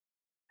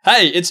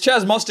Hey, it's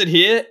Chaz Mostert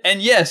here,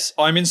 and yes,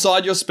 I'm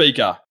inside your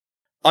speaker.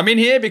 I'm in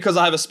here because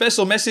I have a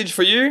special message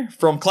for you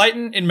from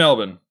Clayton in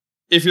Melbourne.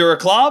 If you're a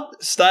club,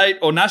 state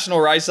or national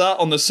racer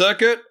on the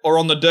circuit or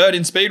on the dirt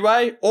in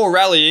Speedway or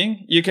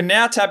rallying, you can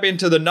now tap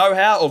into the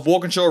know-how of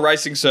Walkinshaw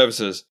Racing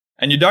Services,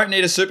 and you don't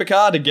need a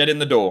supercar to get in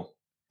the door.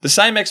 The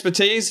same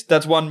expertise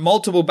that's won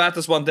multiple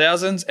Bathurst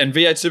 1000s and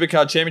V8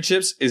 Supercar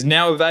Championships is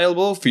now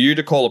available for you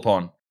to call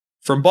upon.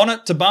 From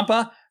bonnet to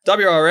bumper,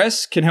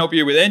 WRS can help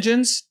you with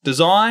engines,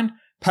 design,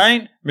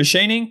 paint,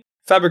 machining,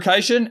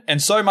 fabrication,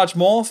 and so much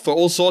more for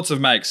all sorts of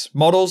makes,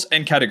 models,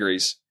 and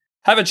categories.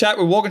 Have a chat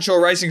with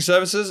Walkinshaw Racing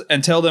Services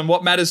and tell them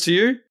what matters to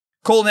you.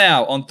 Call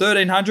now on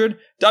 1300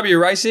 W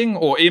Racing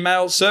or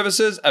email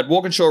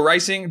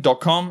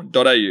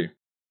services@walkinshawracing.com.au.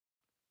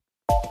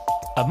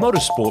 A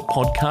Motorsport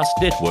Podcast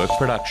Network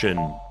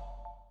production.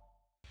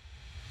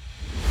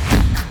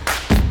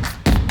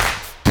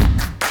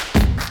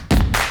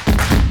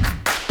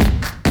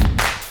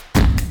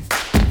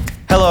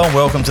 Hello and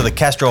welcome to the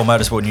Castrol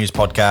Motorsport News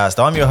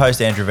Podcast. I'm your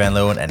host, Andrew Van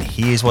Leeuwen, and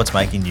here's what's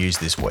making news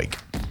this week.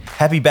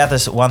 Happy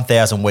Bathurst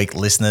 1000 week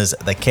listeners.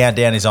 The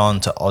countdown is on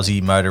to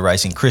Aussie Motor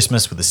Racing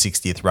Christmas with the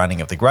 60th running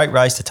of the Great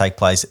Race to take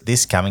place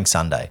this coming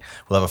Sunday.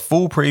 We'll have a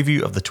full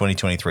preview of the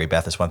 2023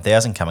 Bathurst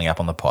 1000 coming up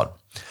on the pod.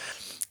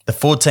 The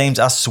Ford teams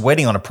are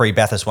sweating on a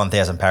pre-Bathurst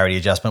 1000 parity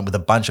adjustment with a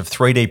bunch of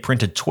 3D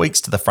printed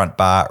tweaks to the front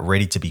bar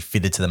ready to be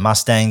fitted to the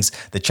Mustangs.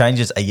 The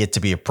changes are yet to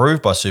be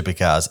approved by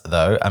Supercars,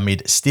 though,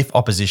 amid stiff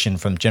opposition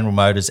from General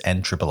Motors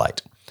and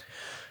 888.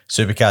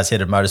 Supercars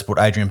head of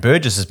motorsport Adrian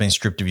Burgess has been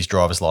stripped of his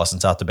driver's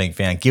licence after being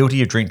found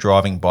guilty of drink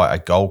driving by a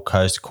Gold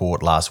Coast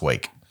court last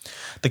week.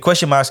 The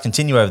question marks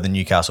continue over the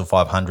Newcastle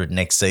 500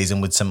 next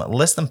season, with some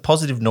less than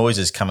positive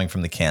noises coming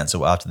from the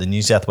council after the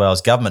New South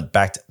Wales government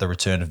backed the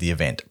return of the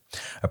event.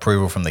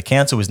 Approval from the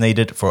council was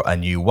needed for a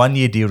new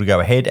one-year deal to go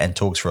ahead and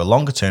talks for a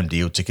longer-term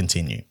deal to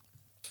continue.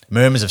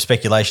 Murmurs of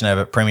speculation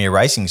over Premier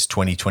Racing's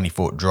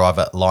 2024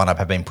 driver lineup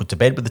have been put to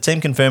bed, with the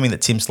team confirming that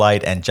Tim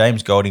Slade and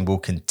James Golding will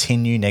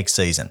continue next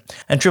season.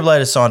 And Triple Eight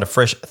has signed a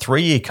fresh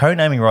 3-year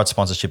co-naming rights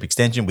sponsorship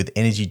extension with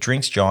energy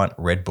drinks giant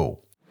Red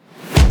Bull.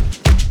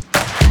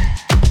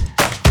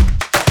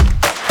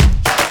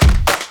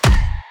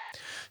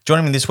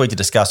 Joining me this week to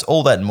discuss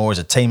all that and more is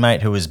a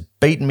teammate who has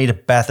beaten me to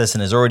Bathurst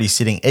and is already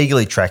sitting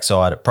eagerly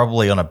trackside,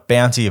 probably on a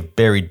bounty of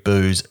buried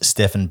booze,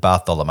 Stefan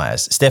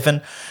Bartholomaeus.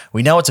 Stefan,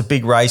 we know it's a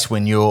big race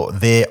when you're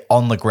there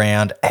on the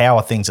ground. How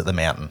are things at the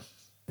mountain?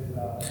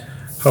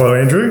 Hello,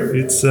 Andrew.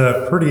 It's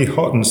pretty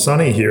hot and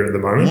sunny here at the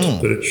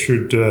moment, but it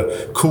should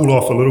cool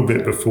off a little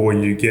bit before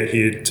you get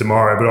here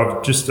tomorrow. But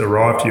I've just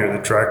arrived here at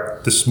the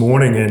track this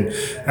morning and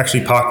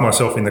actually parked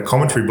myself in the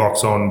commentary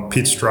box on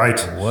pit straight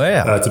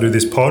to do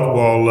this pod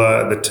while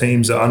the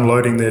teams are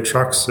unloading their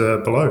trucks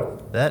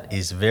below. That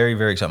is very,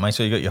 very exciting. Make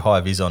sure you got your high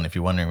vis on if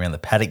you're wandering around the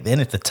paddock. Then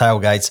if the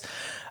tailgates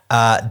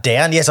are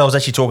down. Yes, I was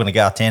actually talking to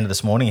Garth Tander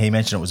this morning. He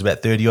mentioned it was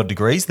about 30-odd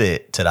degrees there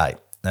today.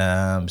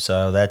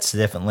 So that's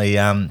definitely...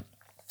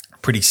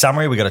 pretty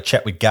summary. We've got a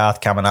chat with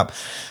Garth coming up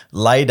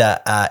later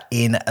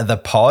in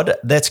the pod.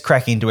 Let's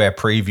crack into our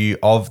preview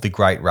of the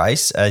Great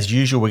Race. As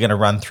usual, we're going to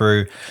run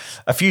through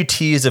a few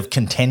tiers of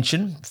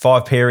contention,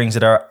 5 pairings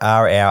that are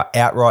our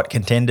outright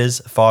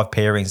contenders, 5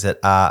 pairings that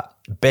are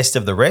best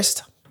of the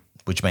rest,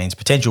 which means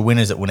potential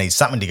winners that will need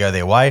something to go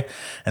their way,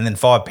 and then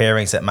 5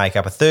 pairings that make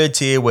up a third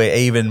tier where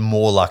even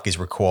more luck is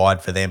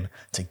required for them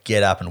to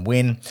get up and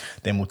win.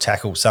 Then we'll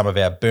tackle some of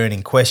our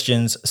burning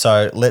questions.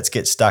 So let's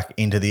get stuck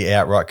into the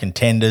outright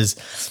contenders.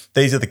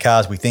 These are the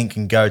cars we think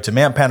can go to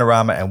Mount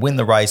Panorama and win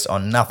the race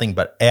on nothing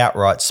but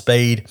outright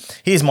speed.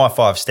 Here's my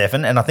 5,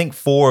 Stefan, and I think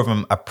 4 of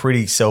them are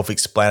pretty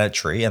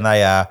self-explanatory, and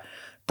they are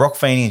Brock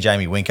Feeney and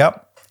Jamie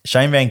Whincup,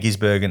 Shane Van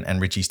Gisbergen and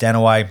Richie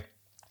Stanaway,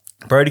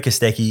 Brody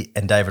Kostecki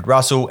and David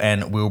Russell,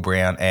 and Will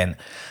Brown and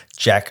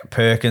Jack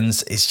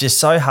Perkins. It's just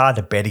so hard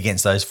to bet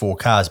against those 4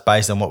 cars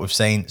based on what we've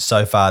seen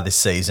so far this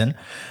season.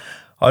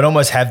 I'd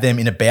almost have them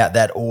in about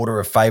that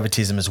order of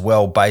favouritism as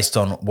well based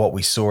on what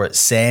we saw at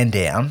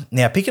Sandown.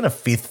 Now, picking a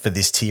 5th for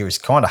this tier is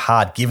kind of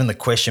hard given the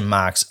question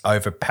marks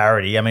over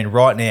parity. I mean,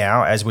 right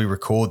now, as we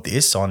record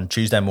this on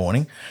Tuesday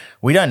morning,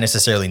 we don't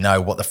necessarily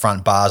know what the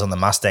front bars on the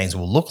Mustangs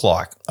will look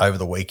like over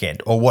the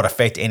weekend or what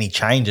effect any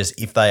changes,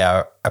 if they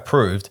are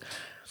approved,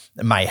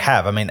 may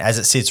have. I mean, as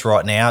it sits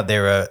right now,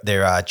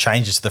 there are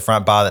changes to the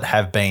front bar that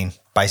have been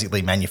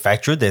basically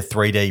manufactured. They're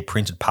 3D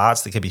printed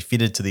parts that can be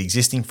fitted to the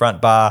existing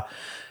front bar.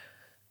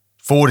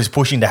 Ford is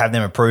pushing to have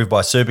them approved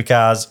by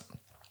Supercars.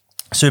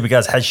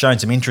 Supercars has shown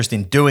some interest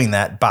in doing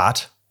that,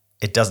 but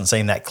it doesn't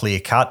seem that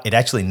clear cut. It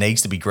actually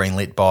needs to be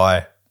greenlit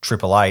by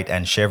 888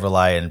 and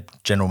Chevrolet and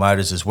General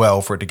Motors as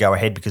well for it to go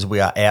ahead, because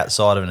we are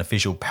outside of an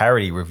official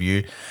parity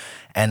review.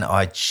 And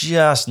I'm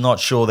just not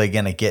sure they're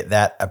going to get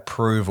that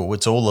approval.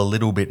 It's all a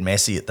little bit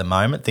messy at the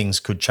moment. Things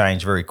could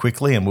change very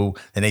quickly, and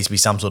there needs to be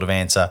some sort of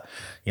answer,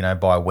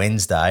 by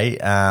Wednesday.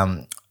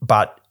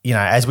 But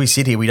as we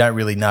sit here, we don't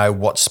really know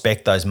what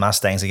spec those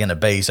Mustangs are going to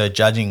be. So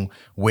judging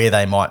where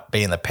they might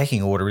be in the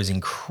pecking order is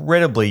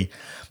incredibly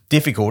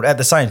difficult. At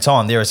the same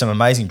time, there are some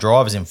amazing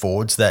drivers in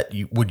Fords that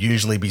would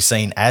usually be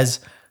seen as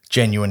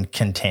genuine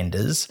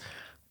contenders.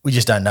 We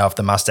just don't know if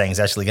the Mustang's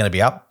actually going to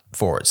be up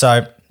for it.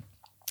 So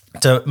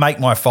to make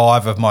my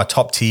 5 of my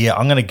top tier,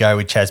 I'm going to go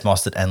with Chaz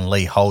Mostert and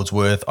Lee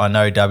Holdsworth. I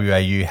know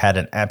WAU had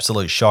an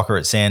absolute shocker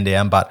at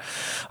Sandown, but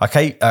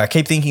I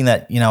keep thinking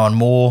that, on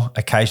more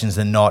occasions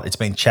than not, it's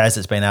been Chaz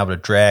that's been able to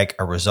drag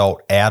a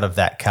result out of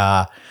that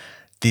car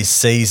this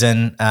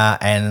season,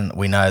 and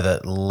we know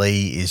that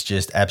Lee is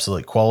just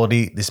absolute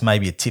quality. This may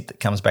be a tip that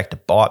comes back to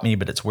bite me,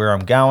 but it's where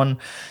I'm going.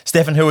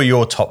 Stefan, who are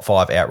your top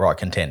 5 outright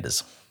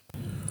contenders?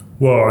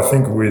 Well, I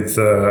think with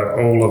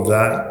all of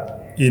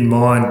that in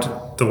mind,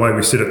 the way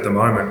we sit at the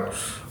moment,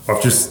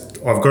 I've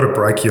got to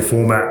break your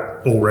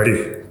format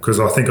already, because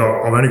I think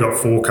I've only got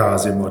 4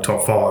 cars in my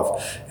top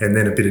 5 and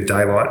then a bit of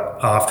daylight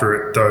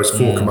after it. Those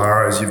 4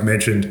 Camaros you've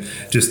mentioned,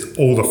 just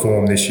all the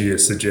form this year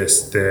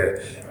suggests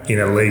they're in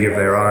a league of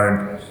their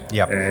own.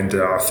 Yep. And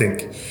I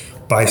think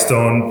based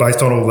on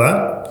all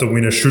that, the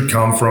winner should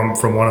come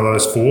from one of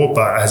those 4.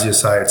 But as you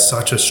say, it's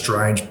such a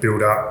strange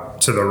build-up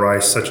to the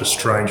race, such a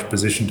strange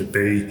position to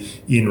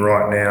be in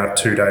right now,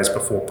 2 days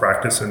before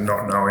practice, and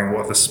not knowing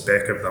what the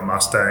spec of the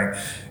Mustang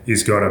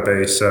is going to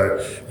be. So,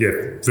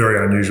 yeah,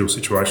 very unusual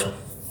situation.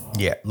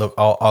 Yeah, look,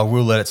 I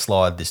will let it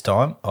slide this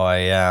time.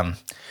 I'm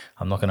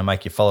not going to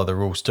make you follow the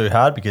rules too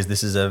hard, because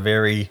this is a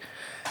very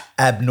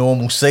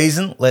abnormal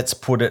season. Let's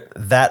put it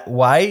that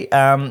way.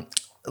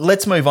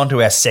 Let's move on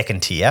to our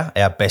second tier,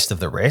 our best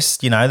of the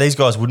rest. These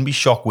guys wouldn't be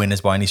shock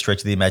winners by any stretch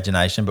of the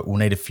imagination, but we'll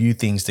need a few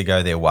things to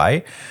go their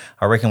way.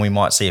 I reckon we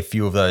might see a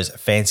few of those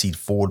fancied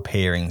Ford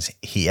pairings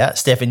here.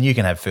 Stefan, you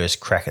can have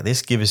first crack at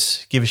this. Give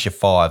us your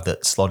 5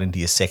 that slot into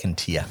your second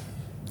tier.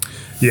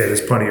 Yeah,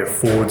 there's plenty of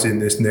Fords in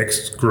this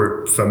next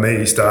group for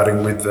me,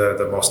 starting with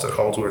the Mostert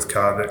Holdsworth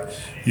car that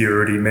you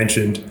already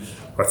mentioned.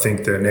 I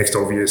think the next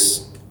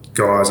obvious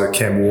guys are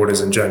Cam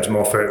Waters and James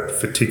Moffat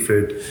for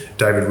Tickford,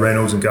 David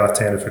Reynolds and Garth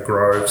Tander for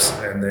Groves,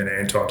 and then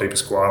Anton De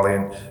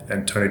Pasquale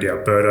and Tony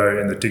D'Alberto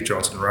in the Dick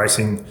Johnson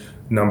Racing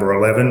number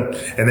 11.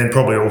 And then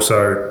probably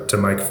also to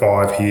make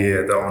 5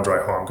 here, the Andre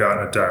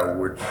Heimgartner, Dale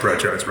Wood,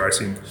 Brad Jones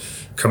Racing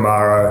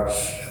Camaro.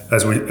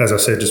 As I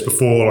said just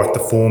before, like the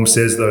form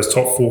says, those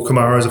top 4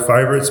 Camaros are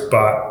favourites,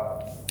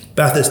 but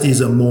Bathurst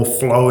is a more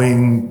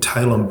flowing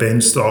tail and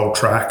bend style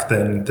track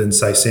than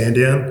say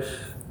Sandown,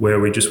 where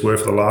we just were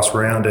for the last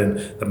round, and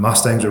the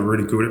Mustangs are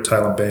really good at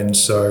tail and bend.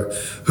 So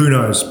who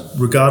knows,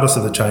 regardless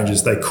of the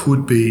changes, they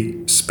could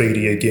be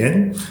speedy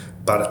again,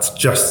 but it's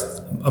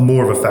just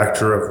more of a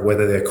factor of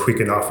whether they're quick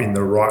enough in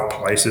the right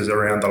places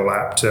around the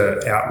lap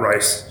to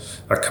outrace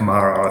a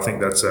Camaro. I think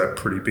that's a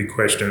pretty big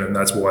question, and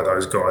that's why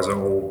those guys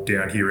are all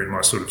down here in my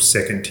sort of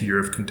second tier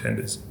of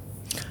contenders.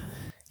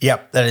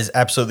 Yep, that is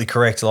absolutely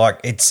correct. Like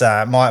it's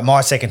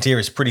my second tier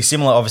is pretty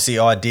similar. Obviously,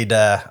 I did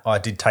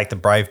take the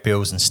brave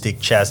pills and stick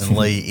Chaz and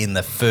Lee in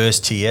the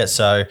first tier.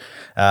 So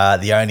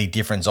the only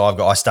difference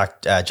I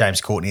stuck James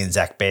Courtney and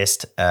Zach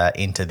Best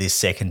into this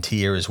second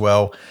tier as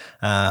well.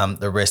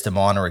 The rest of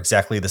mine are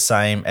exactly the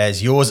same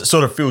as yours. It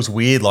sort of feels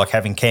weird, like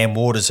having Cam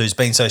Waters, who's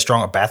been so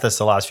strong at Bathurst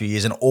the last few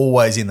years and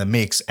always in the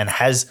mix, and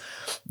has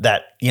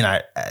that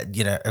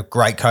a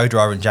great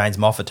co-driver in James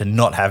Moffat, to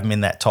not have him in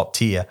that top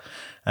tier.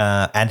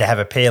 And to have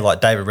a pair like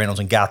David Reynolds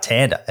and Garth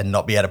Tander and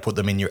not be able to put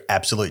them in your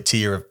absolute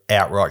tier of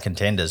outright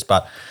contenders.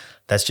 But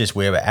that's just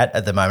where we're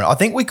at the moment. I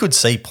think we could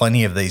see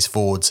plenty of these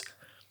Fords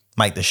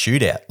make the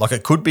shootout. Like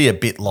it could be a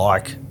bit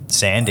like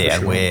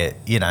Sandown, where,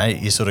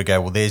 you sort of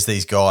go, well, there's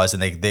these guys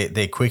and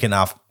they're quick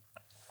enough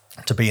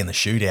to be in the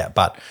shootout.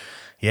 But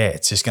yeah,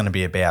 it's just going to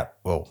be about,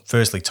 well,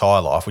 firstly,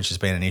 tyre life, which has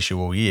been an issue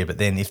all year. But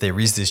then if there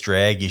is this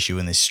drag issue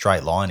and this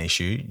straight line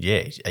issue,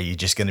 yeah, are you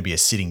just going to be a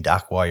sitting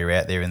duck while you're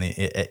out there in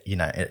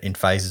the in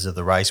phases of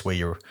the race where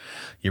you're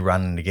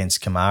running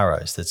against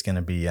Camaros? That's going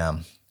to be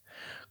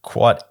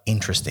quite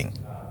interesting.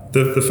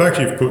 The fact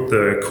you've put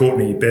the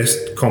Courtney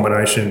Best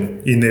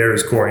combination in there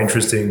is quite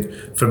interesting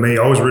for me.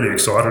 I was really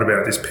excited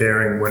about this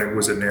pairing when it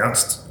was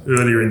announced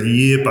earlier in the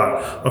year,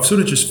 but I've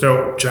sort of just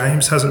felt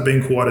James hasn't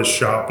been quite as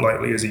sharp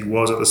lately as he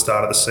was at the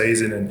start of the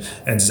season,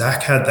 and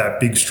Zach had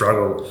that big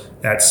struggle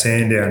at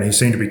Sandown. He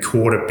seemed to be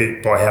caught a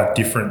bit by how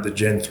different the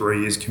Gen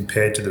 3 is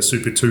compared to the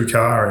Super 2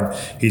 car,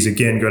 and he's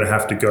again going to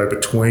have to go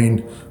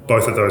between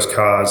both of those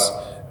cars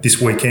this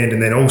weekend.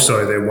 And then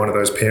also they're one of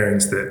those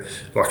pairings that,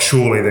 like,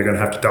 surely they're going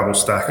to have to double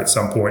stack at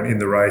some point in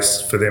the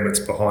race. For them, it's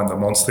behind the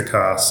monster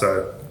car.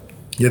 So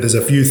yeah, there's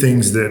a few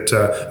things that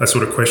are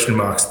sort of question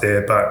marks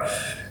there, but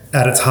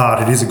at its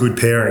heart, it is a good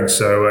pairing.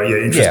 So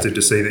interested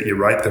to see that you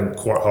rate them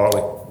quite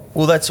highly.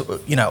 Well, that's,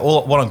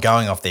 what I'm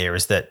going off there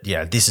is that,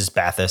 this is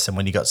Bathurst, and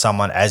when you got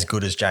someone as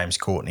good as James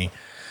Courtney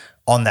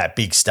on that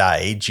big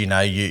stage,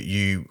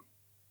 you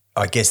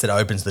I guess that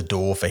opens the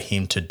door for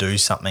him to do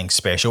something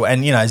special.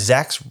 And,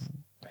 Zach's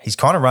he's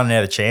kind of running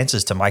out of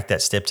chances to make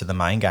that step to the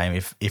main game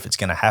if it's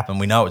going to happen.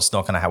 We know it's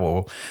not going to happen.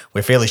 Well,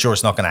 we're fairly sure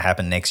it's not going to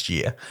happen next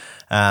year.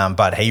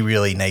 But he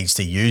really needs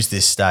to use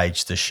this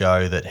stage to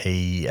show that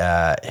he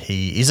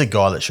is a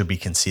guy that should be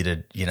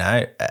considered,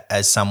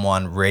 as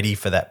someone ready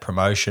for that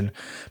promotion.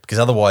 Because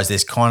otherwise,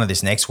 there's kind of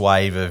this next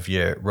wave of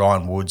your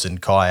Ryan Woods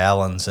and Kai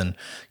Allens and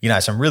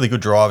some really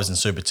good drivers in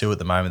Super 2 at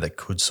the moment that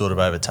could sort of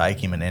overtake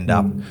him and end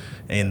up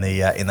in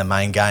the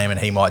main game, and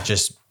he might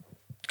just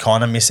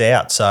kind of miss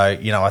out. So,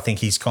 I think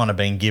he's kind of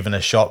been given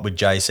a shot with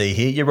JC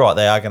here. You're right,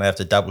 they are going to have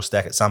to double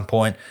stack at some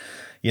point.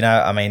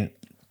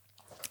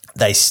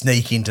 They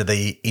sneak into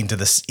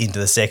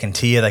the second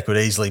tier. They could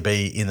easily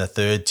be in the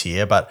third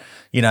tier, but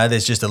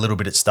there's just a little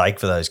bit at stake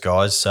for those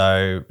guys.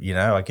 So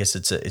I guess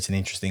it's an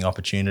interesting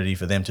opportunity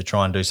for them to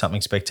try and do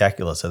something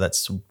spectacular. So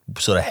that's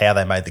sort of how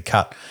they made the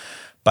cut,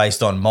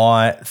 based on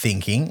my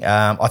thinking.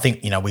 I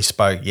think we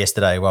spoke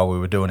yesterday while we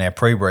were doing our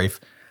pre-brief.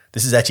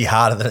 This is actually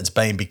harder than it's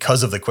been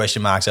because of the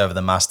question marks over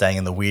the Mustang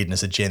and the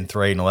weirdness of Gen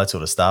 3 and all that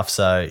sort of stuff.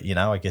 So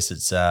I guess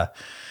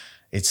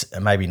it's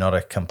maybe not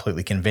a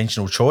completely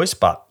conventional choice,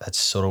 but that's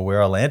sort of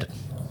where I landed.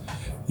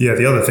 Yeah,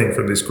 the other thing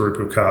from this group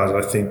of cars,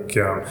 I think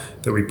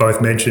that we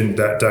both mentioned,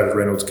 that David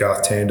Reynolds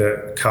Garth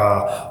Tander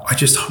car. I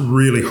just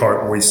really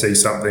hope we see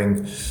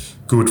something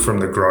good from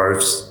the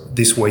Groves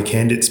this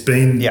weekend. It's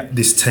been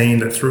this team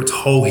that through its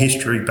whole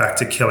history back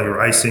to Kelly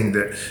Racing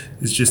that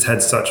has just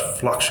had such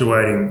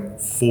fluctuating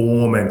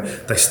form, and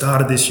they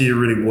started this year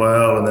really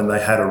well and then they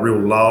had a real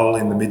lull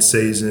in the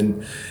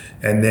mid-season.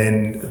 And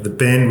then the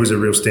Bend was a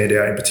real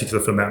standout, in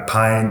particular for Matt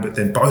Payne, but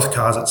then both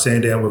cars at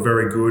Sandown were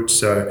very good.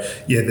 So,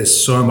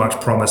 there's so much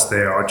promise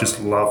there. I'd just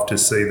love to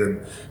see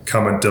them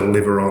come and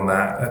deliver on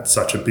that at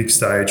such a big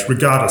stage,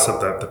 regardless of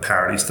the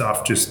parity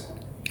stuff, just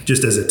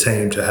as a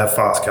team to have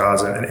fast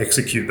cars and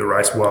execute the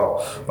race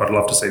well. I'd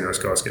love to see those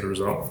guys get a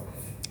result.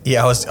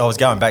 Yeah, I was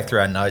going back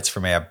through our notes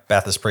from our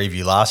Bathurst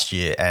preview last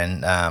year,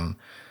 and,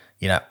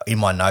 in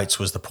my notes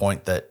was the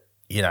point that,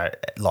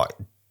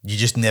 you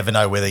just never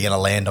know where they're going to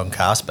land on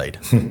car speed,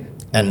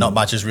 and not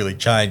much has really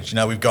changed.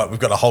 We've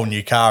got a whole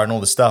new car and all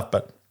this stuff,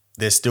 but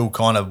they're still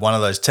kind of one of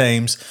those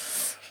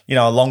teams,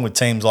 along with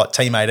teams like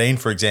Team 18,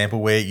 for example,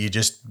 where you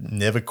just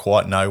never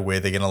quite know where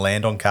they're going to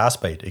land on car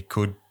speed. It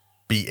could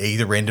be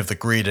either end of the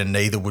grid, and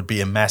neither would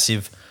be a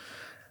massive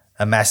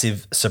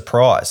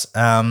surprise.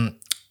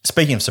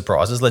 Speaking of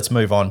surprises, let's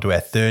move on to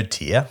our third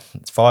tier.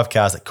 It's 5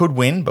 cars that could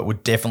win, but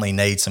would definitely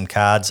need some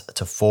cards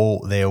to fall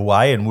their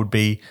way and would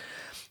be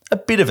a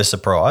bit of a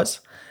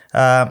surprise.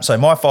 So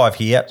my 5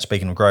 here,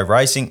 speaking of Grove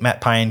Racing: Matt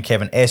Payne,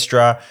 Kevin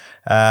Estra,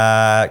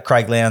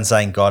 Craig Lowndes,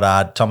 Zane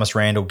Goddard, Thomas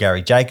Randall,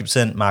 Gary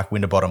Jacobson, Mark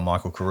Winterbottom,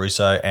 Michael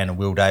Caruso, and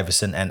Will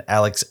Davison and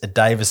Alex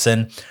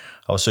Davison.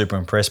 I was super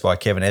impressed by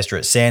Kevin Estra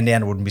at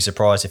Sandown. Wouldn't be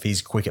surprised if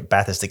he's quick at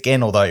Bathurst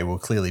again, although it will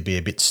clearly be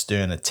a bit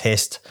sterner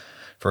test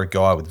for a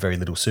guy with very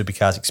little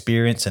supercars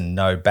experience and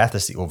no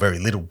Bathurst, or very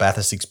little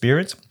Bathurst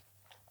experience.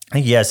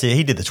 I think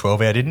he did the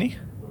 12-hour, didn't he?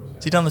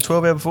 Has he done the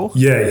 12-hour before?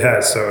 Yeah, he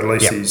has. So at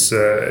least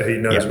he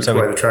knows which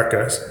way the track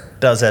goes.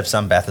 Does have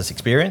some Bathurst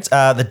experience.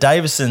 The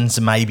Davisons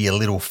may be a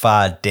little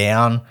far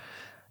down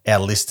our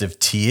list of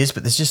tiers,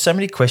 but there's just so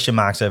many question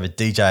marks over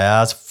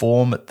DJR's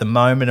form at the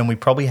moment, and we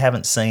probably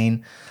haven't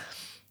seen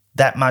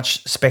that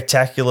much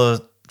spectacular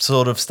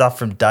sort of stuff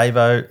from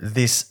Davo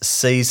this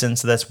season.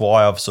 So that's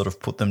why I've sort of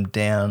put them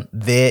down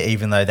there,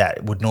 even though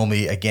that would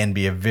normally, again,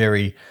 be a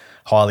very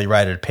highly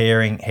rated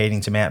pairing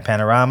heading to Mount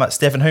Panorama.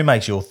 Stefan, who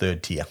makes your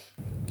third tier?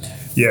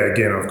 Yeah,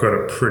 again, I've got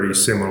a pretty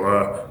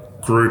similar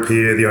group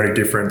here. The only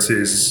difference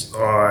is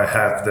I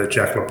have the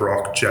Jack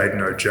LeBrock,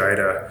 Jaden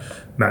Ojeda,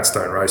 Matt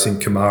Stone Racing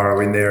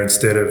Camaro in there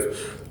instead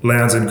of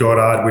Lowndes and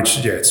Goddard,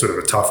 which, it's sort of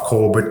a tough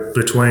call but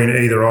between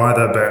either.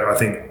 But I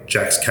think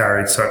Jack's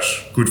carried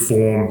such good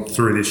form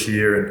through this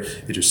year, and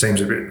it just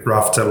seems a bit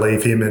rough to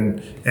leave him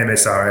and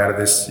MSR out of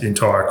this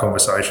entire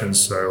conversation.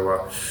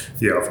 So,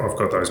 I've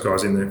got those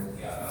guys in there.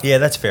 Yeah,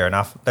 that's fair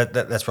enough.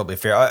 That's probably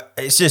fair.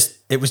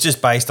 It was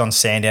just based on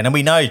Sandown, and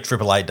we know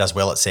Triple Eight does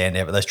well at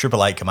Sandown, but those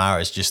Triple Eight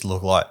Camaros just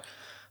look like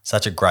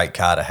such a great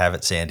car to have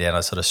at Sandown.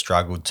 I sort of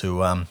struggled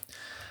to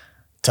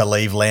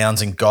leave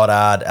Lowndes and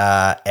Goddard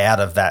out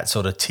of that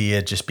sort of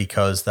tier just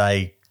because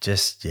they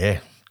just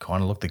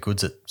kind of looked the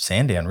goods at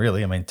Sandown.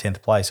 Really, I mean,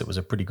 10th place. It was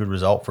a pretty good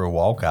result for a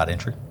wildcard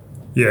entry.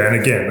 Yeah, and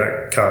again,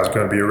 that car is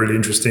going to be a really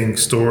interesting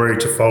story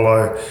to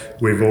follow.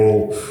 We've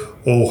all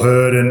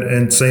heard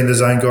and seen the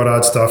Zane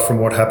Goddard stuff from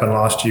what happened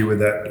last year with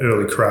that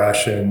early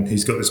crash, and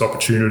he's got this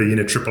opportunity in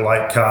a Triple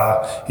Eight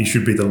car. He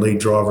should be the lead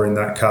driver in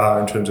that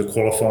car in terms of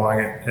qualifying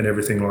it and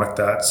everything like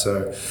that.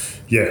 So,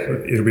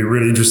 it'll be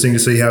really interesting to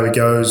see how he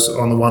goes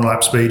on the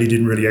one-lap speed. He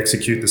didn't really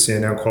execute the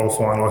Sandown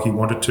qualifying like he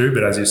wanted to,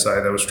 but as you say,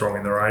 they were strong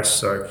in the race.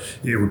 So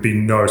it would be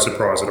no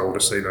surprise at all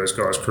to see those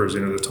guys cruise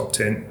into the top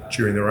 10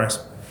 during the race.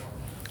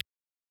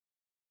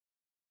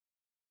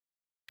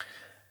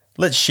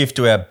 Let's shift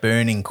to our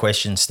burning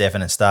question,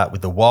 Stefan, and start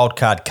with the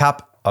Wildcard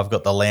Cup. I've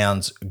got the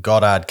Lowndes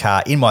Goddard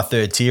car in my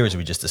third tier, as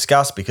we just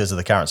discussed, because of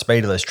the current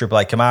speed of those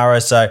AAA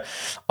Camaros. So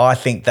I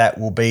think that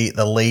will be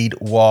the lead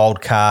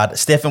wild card.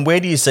 Stefan, where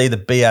do you see the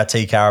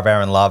BRT car of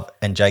Aaron Love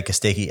and Jake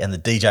Kostecki and the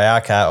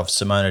DJR car of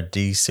Simona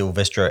Di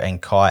Silvestro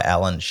and Kai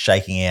Allen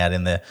shaking out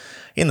in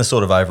the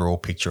sort of overall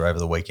picture over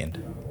the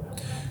weekend?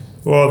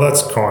 Well,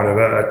 that's kind of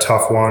a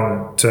tough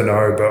one to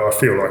know, but I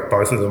feel like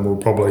both of them will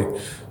probably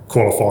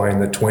qualify in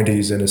the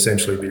 20s and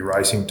essentially be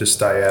racing to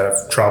stay out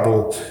of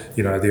trouble.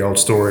 You know, the old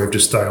story of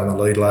just stay on the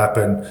lead lap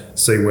and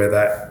see where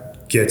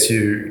that gets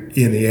you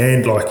in the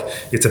end. Like,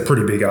 it's a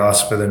pretty big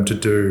ask for them to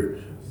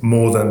do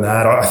more than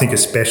that. I think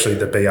especially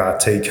the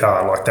BRT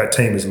car, like that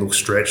team has looked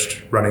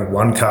stretched running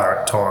one car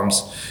at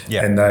times.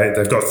 Yeah. And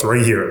they've got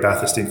three here at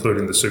Bathurst,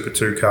 including the Super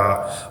 2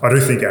 car. I do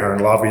think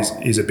Aaron Love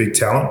is a big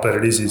talent, but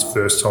it is his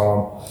first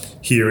time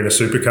here in a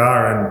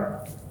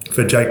supercar. And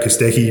for Jake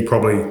Kostecki, he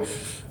probably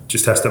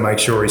just has to make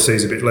sure he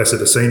sees a bit less of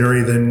the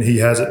scenery than he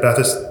has at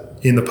Bathurst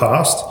in the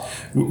past.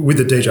 With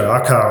the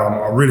DJR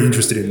car, I'm really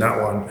interested in that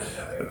one.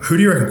 Who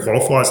do you reckon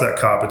qualifies that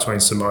car between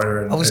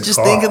Simona and I was just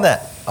Kyle? thinking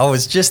that. I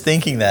was just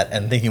thinking that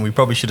and thinking we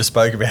probably should have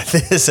spoke about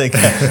this. I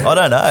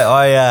don't know.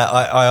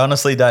 I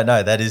honestly don't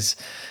know. That is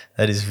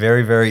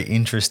very, very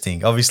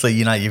interesting. Obviously,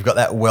 you know, you've got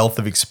that wealth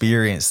of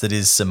experience that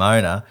is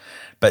Simona,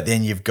 but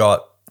then you've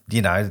got,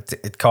 you know,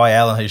 Kai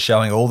Allen, who's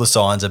showing all the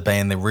signs of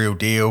being the real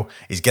deal.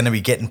 He's going to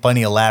be getting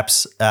plenty of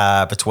laps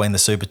between the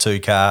Super 2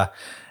 car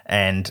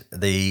and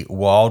the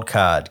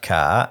wildcard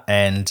car.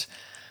 And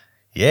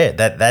yeah,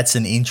 that's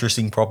an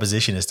interesting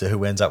proposition as to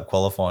who ends up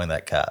qualifying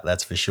that car.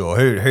 That's for sure.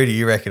 Who do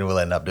you reckon will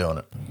end up doing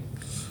it?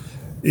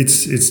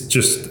 It's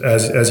just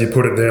as you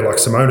put it there, like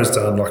Simona's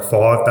done like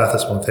 5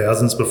 Bathurst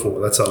 1000s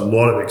before. That's a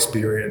lot of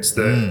experience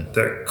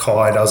that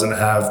Kai doesn't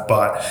have.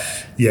 But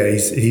yeah,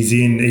 he's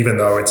in, even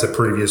though it's a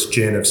previous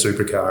gen of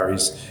supercar,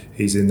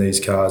 he's in these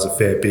cars a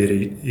fair bit.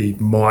 He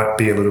might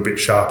be a little bit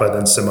sharper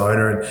than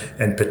Simona,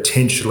 and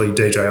potentially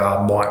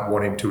DJR might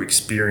want him to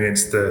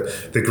experience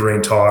the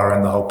green tyre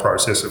and the whole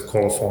process of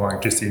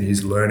qualifying just in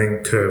his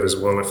learning curve as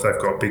well, if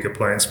they've got bigger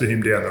plans for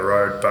him down the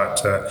road.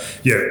 But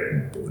yeah,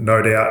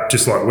 no doubt,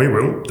 just like we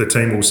will, the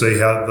team will see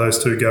how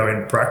those two go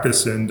in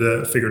practice and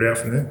figure it out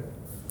from there.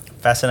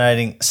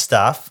 Fascinating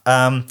stuff.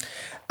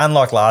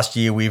 Unlike last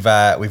year, we've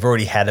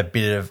already had a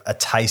bit of a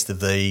taste of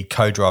the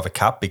Co-Driver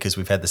Cup because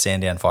we've had the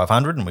Sandown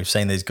 500 and we've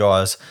seen these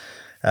guys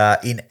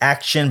in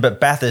action.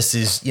 But Bathurst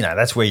is, you know,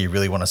 that's where you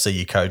really want to see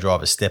your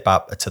co-driver step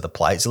up to the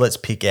plate. So let's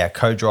pick our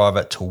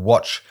co-driver to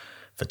watch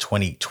for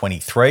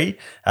 2023.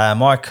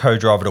 My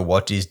co-driver to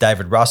watch is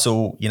David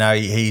Russell. You know,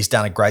 he's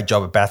done a great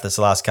job at Bathurst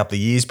the last couple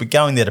of years, but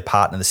going there to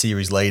partner the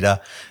series leader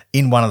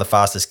in one of the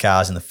fastest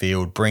cars in the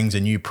field brings a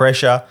new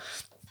pressure.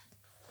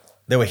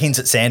 There were hints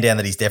at Sandown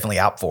that he's definitely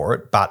up for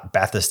it, but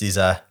Bathurst is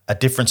a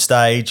different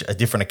stage, a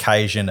different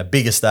occasion, a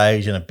bigger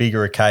stage and a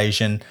bigger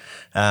occasion.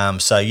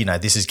 So, you know,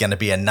 this is going to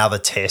be another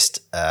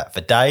test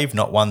for Dave,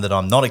 not one that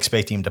I'm not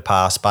expecting him to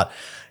pass, but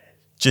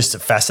just a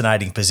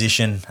fascinating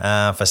position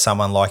for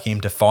someone like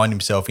him to find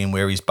himself in,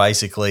 where he's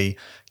basically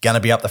going to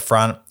be up the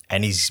front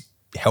and he's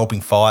helping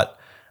fight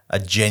a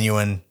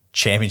genuine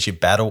championship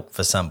battle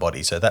for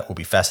somebody. So that will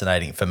be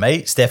fascinating for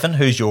me. Stefan,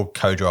 who's your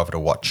co-driver to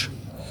watch?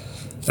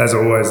 As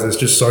always, there's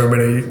just so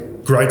many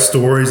great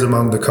stories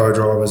among the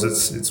co-drivers.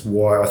 It's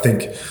why I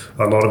think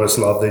a lot of us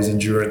love these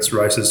endurance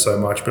races so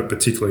much, but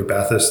particularly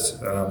Bathurst.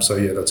 So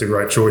yeah, that's a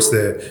great choice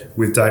there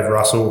with Dave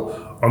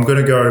Russell. I'm going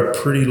to go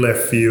pretty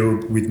left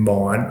field with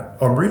mine.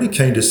 I'm really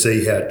keen to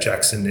see how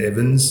Jackson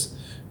Evans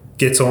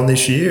gets on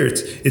this year.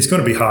 It's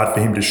going to be hard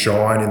for him to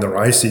shine in the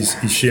race.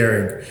 He's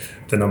sharing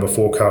the number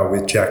 4 car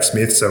with Jack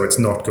Smith, so it's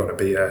not going to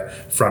be a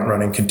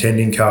front-running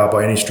contending car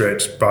by any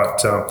stretch,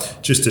 but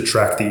just to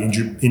track the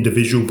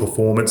individual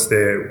performance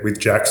there with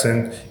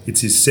Jackson.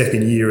 It's his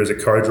second year as a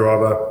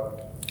co-driver,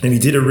 and he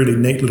did a really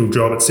neat little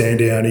job at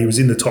Sandown. He was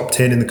in the top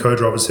 10 in the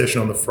co-driver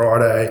session on the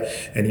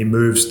Friday, and he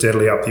moved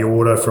steadily up the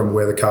order from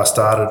where the car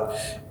started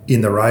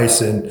in the race.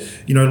 And,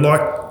 you know,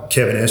 like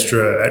Kevin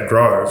Estra at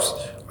Groves,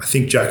 I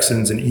think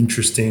Jackson's an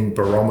interesting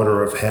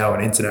barometer of how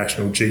an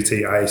international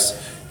GT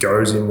ace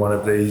goes in one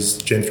of these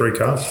Gen 3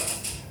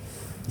 cars.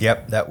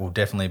 Yep, that will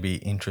definitely be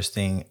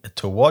interesting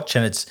to watch.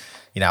 And it's,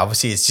 you know,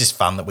 obviously it's just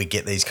fun that we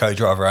get these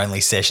co-driver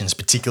only sessions,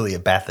 particularly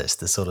at Bathurst,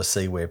 to sort of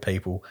see where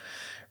people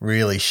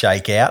really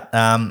shake out.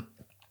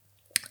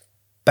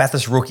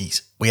 Bathurst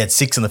rookies. We had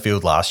 6 in the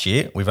field last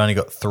year. We've only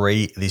got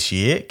 3 this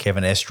year: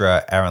 Kevin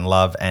Estra, Aaron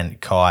Love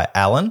and Kai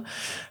Allen.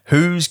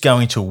 Who's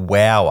going to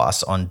wow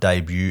us on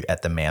debut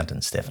at the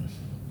Mountain, Stefan?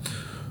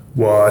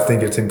 Well, I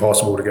think it's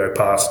impossible to go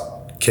past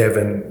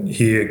Kevin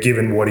here,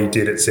 given what he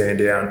did at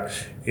Sandown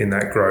in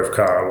that Grove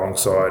car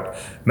alongside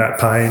Matt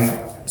Payne.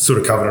 Sort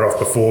of covered it off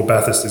before.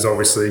 Bathurst is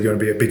obviously going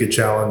to be a bigger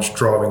challenge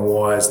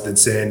driving-wise than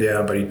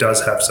Sandown, but he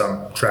does have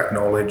some track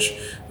knowledge,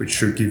 which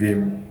should give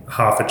him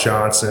half a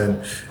chance.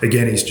 And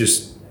again, he's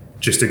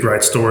just a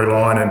great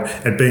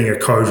storyline. And being a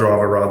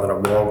co-driver rather than a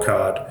wild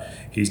card,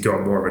 he's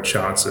got more of a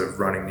chance of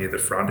running near the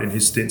front in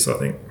his stints, I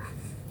think.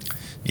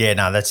 Yeah,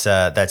 no, that's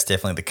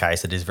definitely the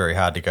case. It is very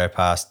hard to go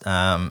past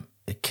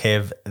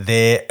Kev,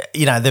 there.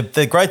 You know,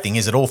 the great thing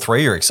is that all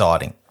three are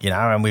exciting, you know,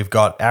 and we've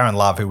got Aaron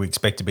Love, who we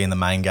expect to be in the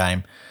main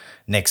game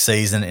next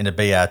season in a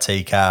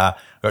BRT car.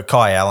 We've got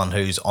Kai Allen,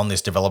 who's on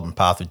this development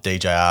path with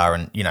DJR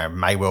and, you know,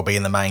 may well be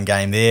in the main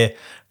game there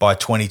by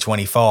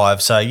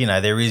 2025. So, you know,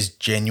 there is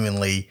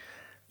genuinely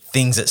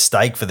things at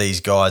stake for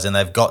these guys, and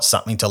they've got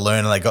something to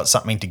learn and they've got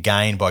something to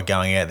gain by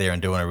going out there and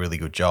doing a really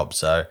good job.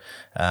 So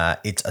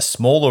it's a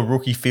smaller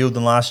rookie field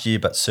than last year,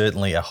 but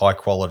certainly a high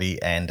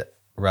quality and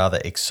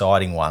rather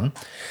exciting one.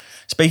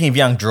 Speaking of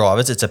young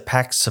drivers, it's a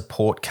packed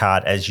support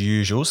card as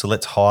usual, so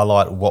let's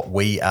highlight what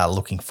we are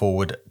looking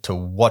forward to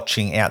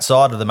watching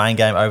outside of the main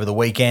game over the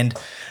weekend.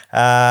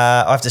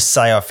 I have to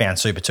say I found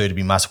Super 2 to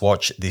be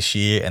must-watch this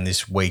year, and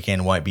this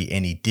weekend won't be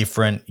any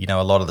different. You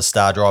know, a lot of the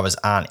star drivers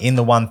aren't in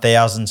the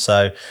 1,000,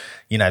 so,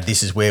 you know,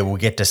 this is where we'll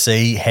get to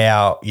see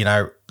how, you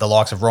know, the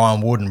likes of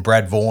Ryan Wood and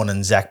Brad Vaughan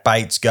and Zach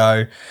Bates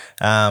go.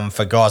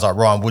 For guys like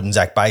Ryan Wood and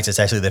Zach Bates, it's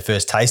actually their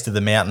first taste of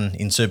the mountain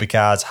in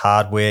supercars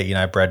hardware. You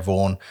know, Brad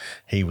Vaughan,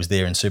 he was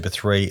there in Super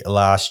 3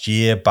 last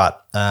year,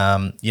 but,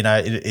 you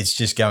know, it's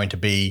just going to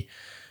be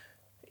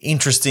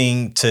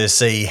interesting to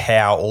see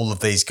how all of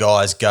these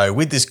guys go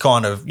with this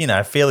kind of, you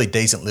know, fairly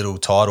decent little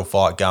title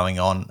fight going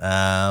on,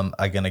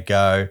 are going to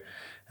go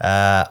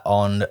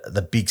on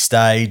the big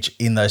stage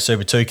in those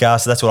Super 2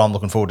 cars. So that's what I'm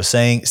looking forward to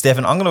seeing.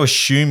 Stefan, I'm going to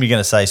assume you're going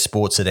to say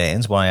sports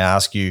sedans when I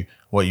ask you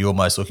what you're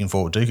most looking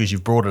forward to, because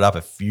you've brought it up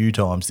a few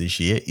times this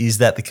year. Is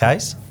that the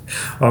case?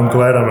 I'm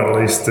glad I'm at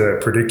least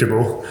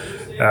predictable.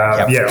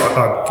 Yep. Yeah,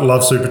 I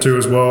love Super 2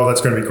 as well.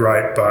 That's going to be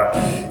great, but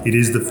it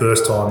is the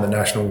first time the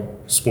National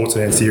Sports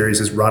Sedan Series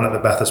has run at the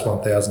Bathurst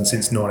 1000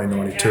 since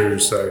 1992,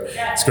 so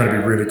it's going to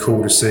be really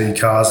cool to see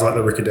cars like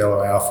the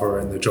Ricciardello Alpha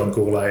and the John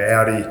Gourlay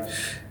Audi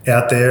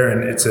out there,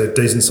 and it's a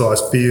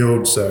decent-sized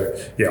field, so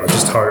yeah, I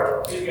just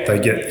hope they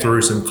get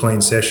through some clean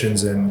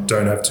sessions and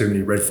don't have too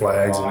many red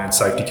flags and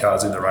safety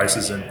cars in the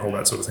races and all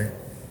that sort of thing.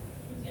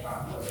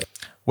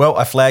 Well,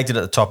 I flagged it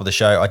at the top of the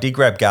show. I did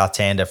grab Garth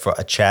Tander for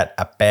a chat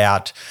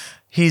about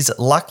his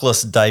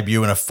luckless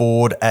debut in a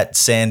Ford at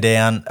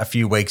Sandown a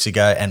few weeks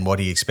ago and what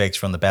he expects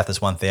from the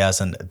Bathurst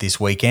 1000 this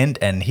weekend.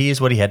 And here's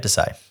what he had to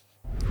say.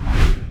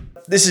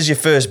 This is your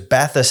first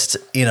Bathurst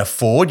in a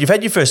Ford. You've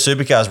had your first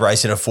supercars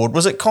race in a Ford.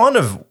 Was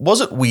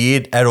it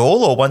weird at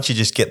all? Or once you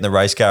just get in the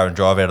race car and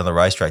drive out on the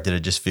racetrack, did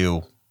it just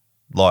feel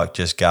like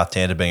just Garth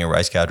Tander being a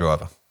race car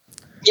driver?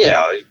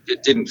 Yeah,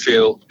 it didn't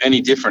feel any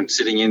different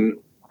sitting in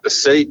the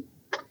seat,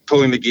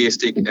 pulling the gear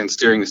stick and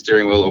steering the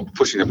steering wheel or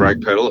pushing the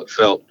brake pedal. It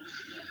felt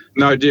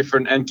no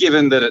different, and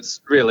given that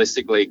it's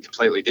realistically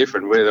completely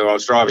different, whether I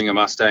was driving a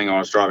Mustang or I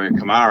was driving a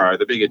Camaro,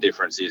 the bigger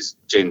difference is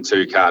Gen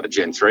 2 car to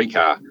Gen 3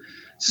 car.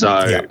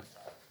 So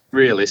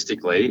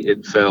realistically,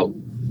 it felt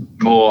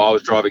more I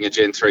was driving a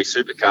Gen 3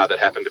 supercar that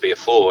happened to be a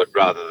Ford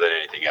rather than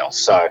anything else.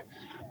 So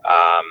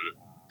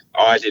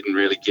I didn't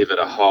really give it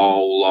a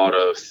whole lot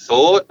of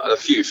thought. A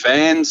few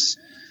fans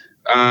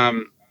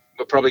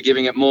were probably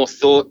giving it more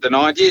thought than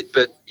I did,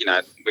 but, you know,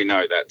 we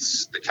know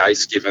that's the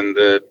case given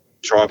the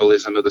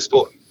tribalism of the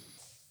sport.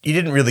 You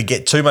didn't really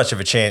get too much of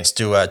a chance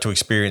to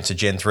experience a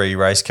Gen 3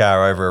 race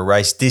car over a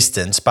race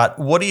distance, but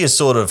what are your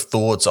sort of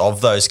thoughts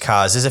of those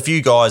cars? There's a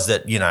few guys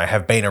that, you know,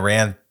 have been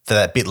around for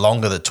that bit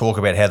longer that talk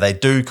about how they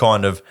do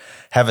kind of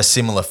have a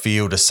similar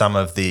feel to some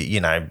of the, you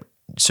know,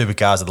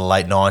 supercars of the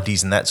late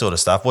 90s and that sort of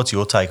stuff. What's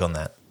your take on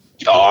that?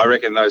 Oh, I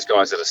reckon those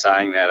guys that are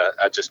saying that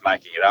are just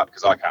making it up,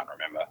 because I can't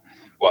remember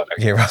what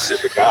a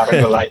supercar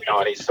in the late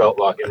 90s felt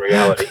like in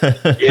reality.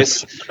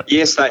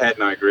 Yes, they had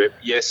no grip.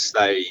 Yes,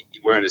 they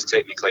weren't as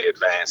technically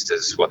advanced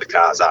as what the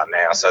cars are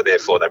now, so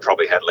therefore they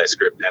probably had less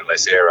grip and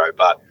less aero.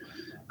 But,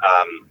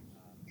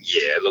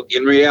 yeah, look,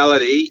 in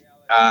reality,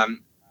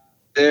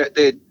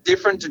 they're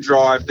different to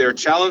drive. They're a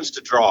challenge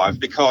to drive,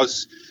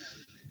 because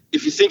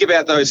if you think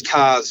about those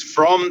cars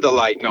from the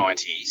late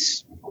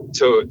 90s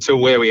to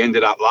where we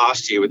ended up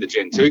last year with the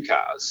Gen 2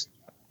 cars,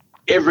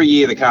 every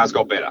year the cars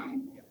got better.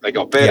 They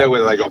got better,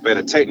 whether they got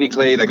better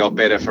technically, they got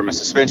better from a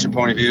suspension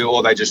point of view,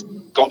 or they just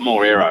got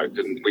more aero.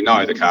 And we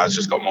know the cars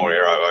just got more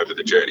aero over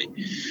the journey.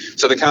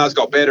 So the cars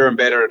got better and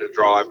better to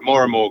drive,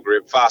 more and more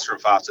grip, faster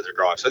and faster to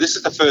drive. So this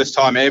is the first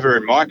time ever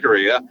in my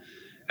career,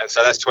 and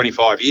so that's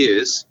 25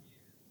 years,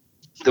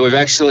 that we've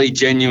actually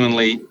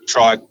genuinely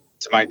tried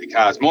to make the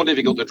cars more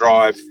difficult to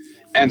drive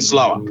and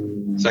slower.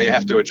 So you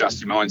have to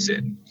adjust your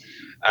mindset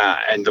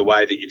and the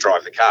way that you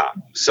drive the car.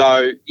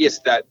 So, yes,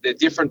 that they're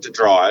different to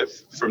drive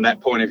from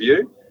that point of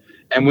view.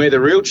 And where the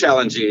real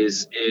challenge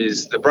is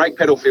the brake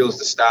pedal feels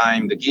the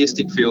same, the gear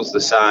stick feels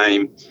the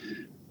same,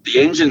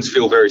 the engines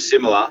feel very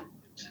similar.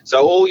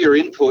 So all your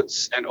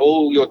inputs and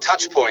all your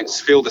touch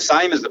points feel the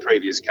same as the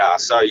previous car.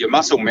 So your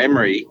muscle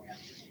memory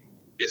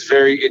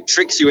it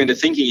tricks you into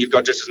thinking you've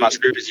got just as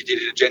much grip as you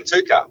did in a Gen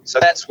 2 car. So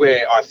that's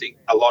where I think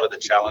a lot of the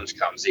challenge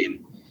comes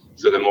in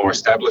for the more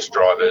established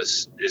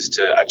drivers, is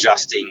to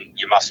adjusting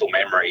your muscle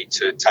memory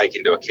to take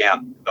into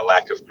account the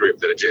lack of grip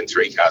that a Gen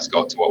 3 car's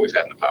got to what we've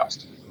had in the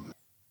past.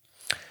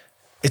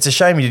 It's a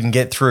shame you didn't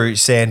get through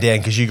Sandown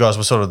because you guys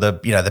were sort of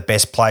the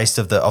best placed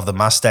of the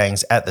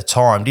Mustangs at the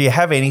time. Do you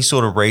have any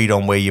sort of read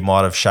on where you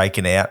might have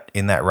shaken out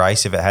in that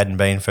race if it hadn't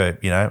been for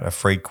a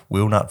freak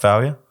wheel nut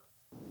failure?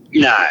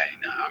 No.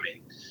 I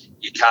mean,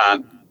 you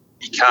can't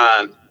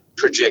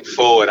project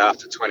forward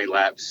after 20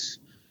 laps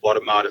what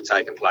it might have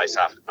taken place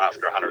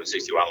after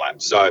 161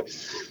 laps. So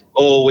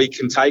all we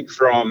can take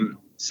from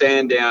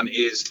Sandown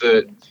is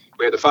that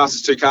we had the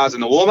fastest two cars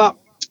in the warm-up.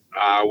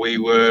 We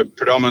were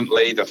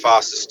predominantly the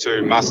fastest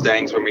two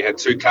Mustangs when we had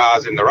two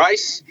cars in the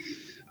race.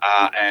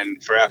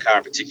 And for our car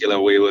in particular,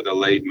 we were the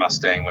lead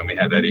Mustang when we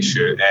had that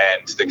issue.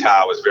 And the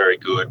car was very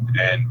good,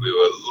 and we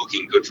were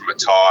looking good from a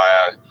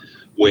tyre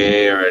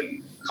wear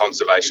and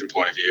conservation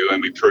point of view.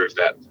 And we proved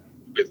that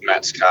with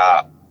Matt's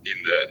car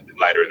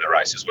later in the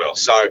race as well.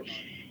 So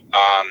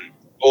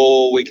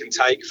all we can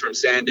take from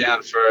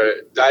Sandown for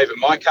Dave and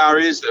my car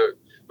is that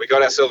we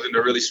got ourselves into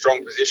a really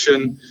strong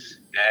position,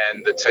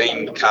 and the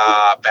team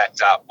car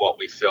backed up what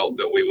we felt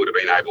that we would have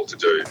been able to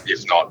do.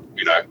 If not,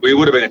 we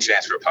would have been a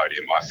chance for a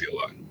podium, I feel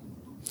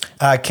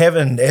like.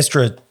 Kevin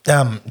Estra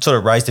sort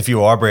of raised a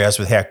few eyebrows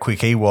with how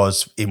quick he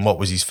was in what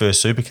was his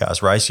first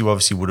supercars race. You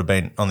obviously would have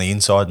been on the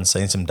inside and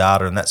seen some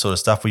data and that sort of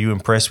stuff. Were you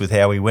impressed with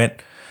how he went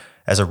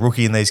as a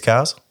rookie in these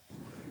cars?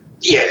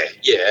 Yeah,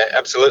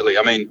 absolutely.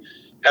 I mean,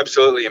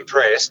 absolutely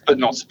impressed, but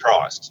not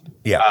surprised.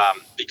 Yeah.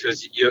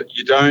 Because you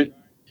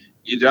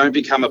don't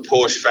become a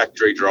Porsche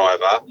factory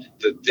driver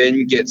that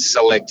then gets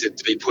selected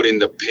to be put in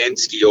the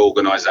Penske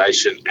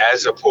organisation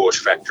as a Porsche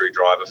factory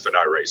driver for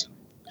no reason.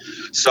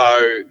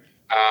 So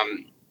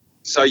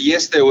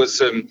yes, there was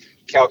some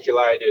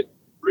calculated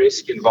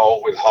risk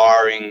involved with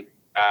hiring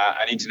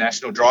an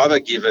international driver,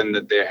 given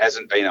that there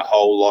hasn't been a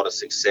whole lot of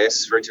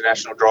success for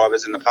international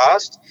drivers in the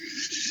past.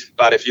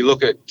 But if you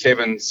look at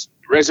Kevin's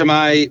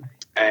resume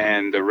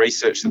and the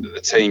research that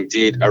the team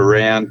did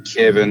around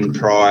Kevin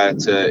prior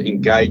to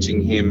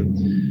engaging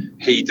him,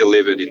 he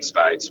delivered in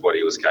spades what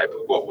he was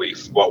capable,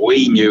 what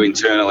we knew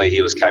internally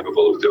he was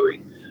capable of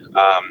doing.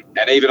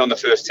 And even on the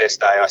first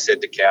test day, I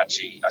said to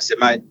Couchy, I said,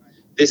 mate,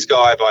 this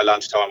guy by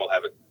lunchtime will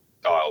have it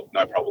dialed,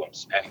 no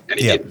problems. And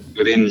he did.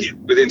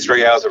 Within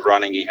 3 hours of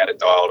running, he had it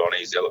dialed on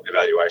his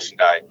evaluation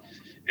day.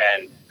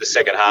 And the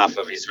second half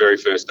of his very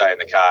first day in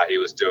the car, he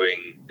was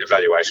doing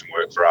evaluation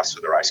work for us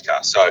for the race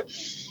car. So,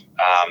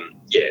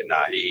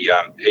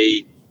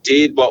 he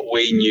did what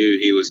we knew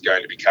he was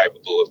going to be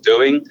capable of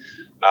doing.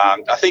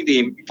 I think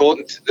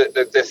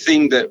the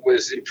thing that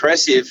was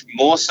impressive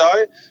more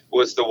so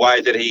was the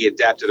way that he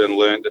adapted and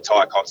learned the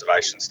tyre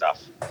conservation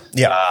stuff.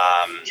 Yeah.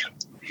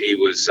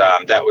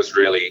 That was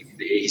really,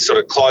 he sort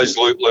of closed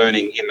loop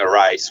learning in the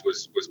race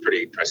was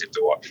pretty impressive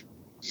to watch.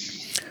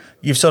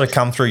 You've sort of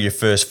come through your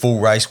first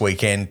full race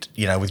weekend,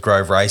 with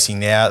Grove Racing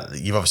now.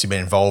 You've obviously been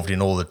involved in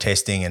all the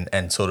testing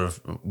and sort of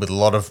with a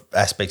lot of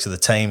aspects of the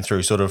team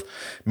through sort of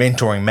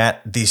mentoring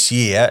Matt this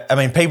year. I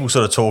mean, people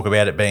sort of talk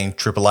about it being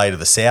AAA to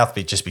the south,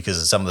 but just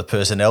because of some of the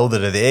personnel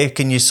that are there.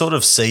 Can you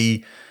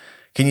see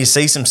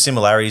some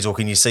similarities, or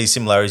can you see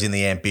similarities in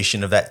the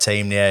ambition of that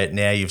team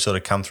now you've sort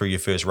of come through your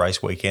first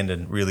race weekend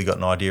and really got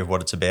an idea of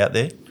what it's about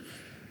there?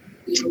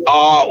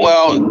 Oh,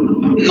 well,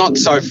 I'm not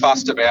so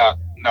fussed about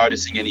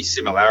noticing any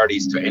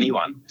similarities to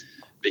anyone,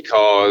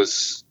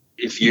 because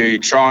if you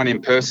try and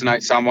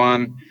impersonate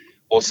someone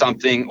or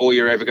something, all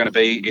you're ever going to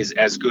be is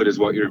as good as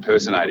what you're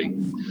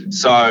impersonating.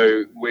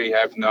 So we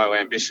have no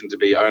ambition to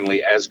be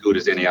only as good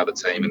as any other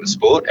team in the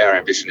sport. Our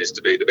ambition is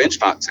to be the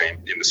benchmark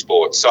team in the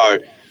sport. So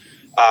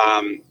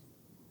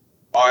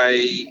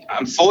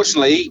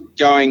unfortunately,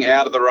 going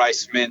out of the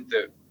race meant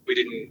that we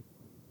didn't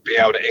be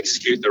able to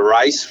execute the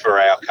race for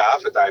our car,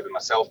 for Dave and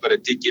myself, but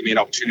it did give me an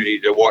opportunity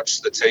to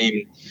watch the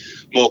team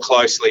more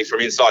closely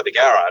from inside the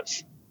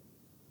garage.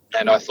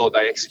 And I thought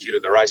they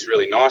executed the race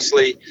really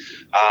nicely.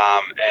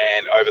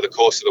 And over the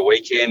course of the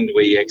weekend,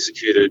 we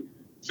executed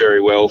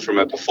very well from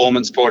a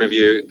performance point of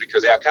view,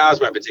 because our cars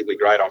weren't particularly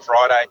great on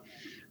Friday.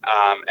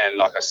 And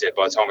like I said,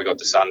 by the time we got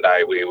to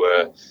Sunday, we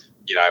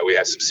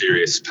had some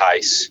serious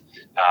pace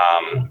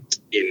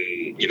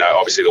in,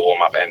 obviously the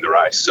warm-up and the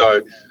race.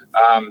 So,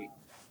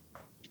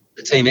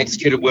 the team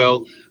executed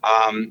well.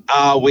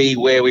 Are we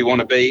where we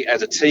want to be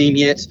as a team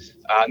yet?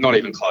 Not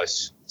even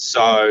close.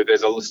 So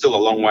there's still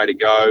a long way to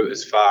go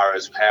as far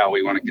as how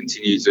we want to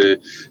continue to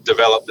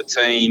develop the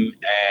team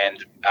and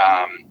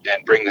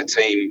bring the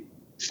team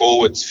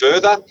forwards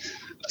further.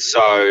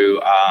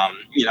 So,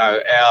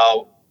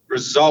 our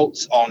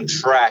results on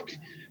track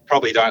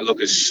probably don't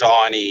look as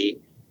shiny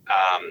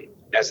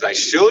as they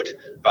should,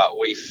 but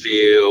we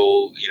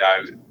feel,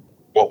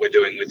 what we're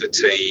doing with the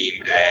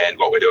team and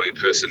what we're doing in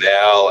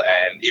personnel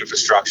and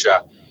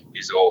infrastructure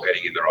is all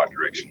heading in the right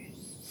direction.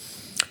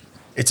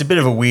 It's a bit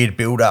of a weird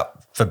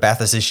build-up for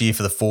Bathurst this year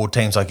for the Ford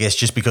teams, I guess,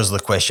 just because of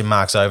the question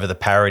marks over the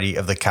parity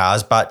of the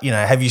cars. But,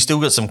 have you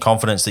still got some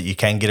confidence that you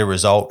can get a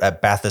result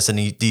at Bathurst?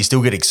 And do you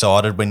still get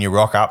excited when you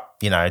rock up,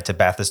 to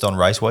Bathurst on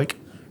race week?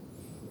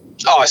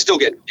 Oh, I still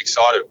get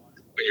excited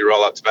when you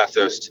roll up to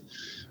Bathurst,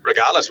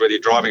 regardless whether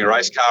you're driving a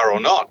race car or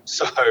not.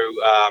 So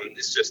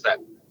it's just that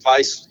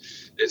place.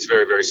 It's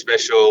very, very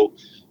special.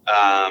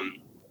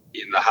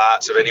 in the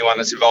hearts of anyone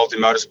that's involved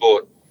in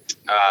motorsport,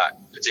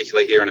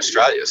 particularly here in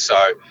Australia. So,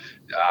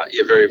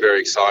 very, very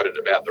excited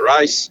about the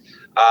race.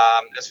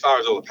 As far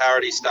as all the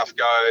parity stuff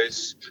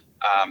goes,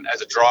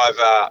 as a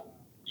driver,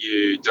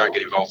 you don't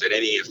get involved in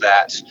any of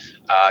that.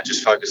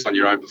 Just focus on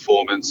your own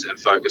performance and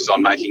focus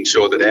on making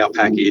sure that our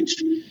package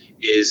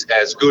is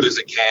as good as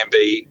it can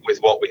be with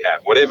what we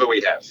have, whatever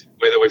we have,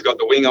 whether we've got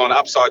the wing on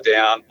upside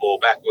down or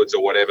backwards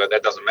or whatever,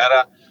 that doesn't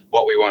matter.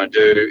 What we want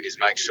to do is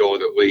make sure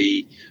that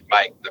we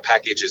make the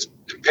package as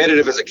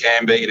competitive as it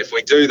can be. And if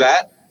we do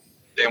that,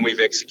 then we've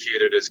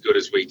executed as good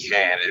as we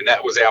can. And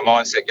that was our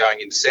mindset going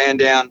into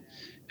Sandown,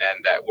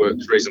 and that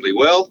worked reasonably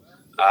well.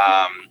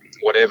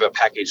 Whatever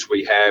package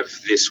we have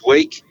this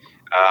week,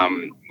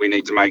 we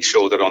need to make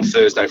sure that on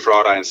Thursday,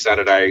 Friday and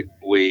Saturday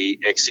we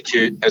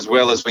execute as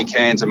well as we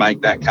can to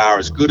make that car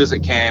as good as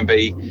it can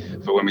be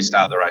for when we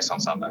start the race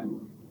on Sunday.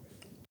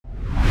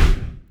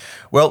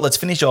 Well, let's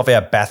finish off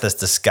our Bathurst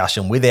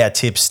discussion with our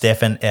tips,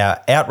 Stefan,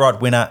 our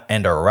outright winner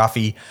and a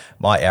roughie.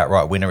 My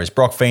outright winner is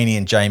Brock Feeney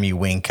and Jamie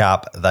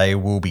Whincup. They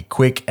will be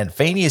quick, and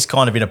Feeney is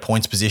kind of in a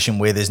points position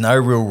where there's no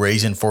real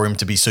reason for him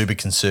to be super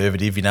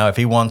conservative. You know, if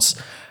he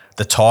wants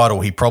the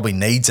title, he probably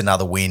needs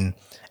another win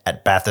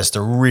at Bathurst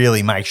to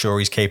really make sure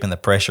he's keeping the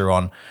pressure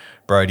on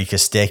Brody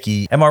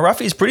Kostecki. And my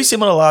roughie is pretty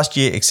similar to last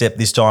year, except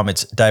this time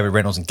it's David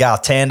Reynolds and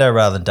Garth Tander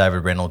rather than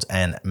David Reynolds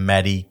and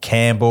Maddie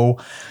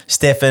Campbell.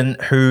 Stefan,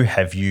 who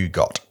have you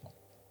got?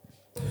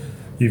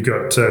 You've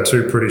got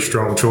two pretty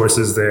strong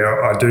choices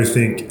there. I do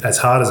think, as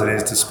hard as it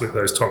is to split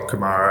those top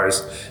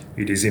Camaros,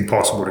 it is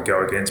impossible to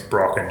go against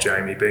Brock and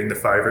Jamie being the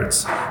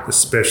favourites,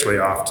 especially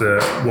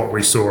after what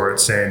we saw at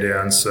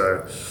Sandown.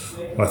 So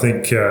I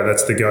think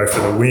that's the go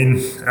for the win.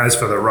 As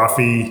for the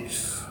roughie,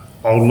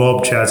 I'll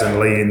lob Chaz and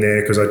Lee in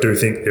there because I do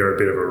think they're a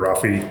bit of a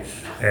roughie.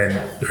 And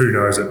who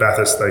knows, at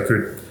Bathurst they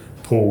could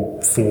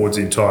pull Ford's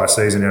entire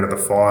season out of the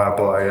fire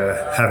by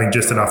having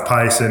just enough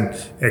pace and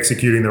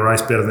executing the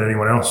race better than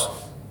anyone else.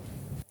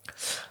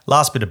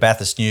 Last bit of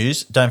Bathurst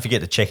news. Don't forget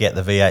to check out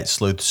the V8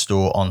 Sleuth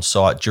store on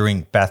site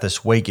during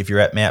Bathurst week. If you're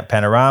at Mount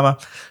Panorama,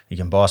 you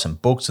can buy some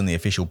books in the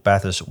official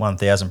Bathurst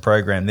 1000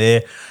 program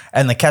there.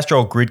 And the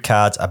Castrol grid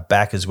cards are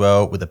back as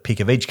well with a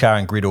pick of each car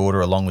in grid order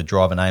along with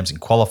driver names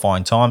and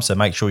qualifying time. So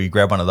make sure you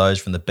grab one of those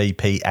from the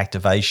BP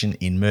activation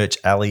in Merch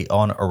Alley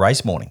on a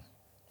race morning.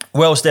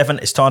 Well, Stefan,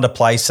 it's time to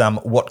play some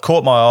What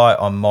Caught My Eye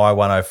on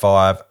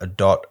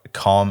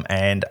my105.com,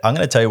 and I'm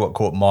going to tell you what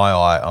caught my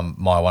eye on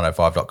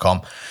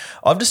my105.com.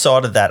 I've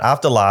decided that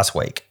after last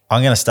week,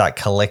 I'm going to start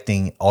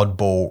collecting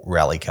oddball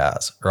rally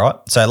cars, right?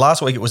 So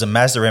last week it was a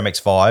Mazda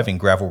MX-5 in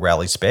gravel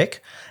rally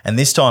spec, and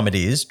this time it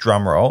is,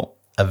 drumroll,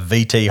 a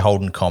VT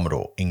Holden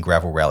Commodore in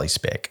gravel rally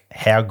spec.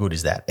 How good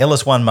is that?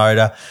 LS1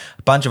 motor,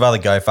 a bunch of other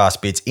go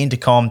fast bits,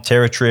 intercom,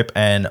 TerraTrip,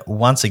 and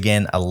once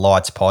again, a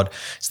lights pod.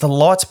 It's the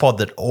lights pod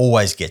that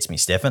always gets me,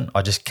 Stefan.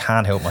 I just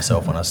can't help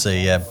myself when I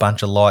see a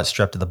bunch of lights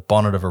strapped to the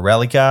bonnet of a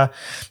rally car.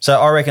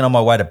 So I reckon on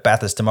my way to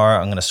Bathurst tomorrow,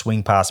 I'm going to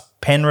swing past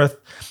Penrith,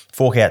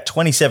 fork out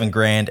 27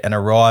 grand and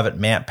arrive at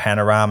Mount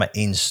Panorama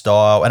in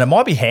style. And it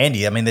might be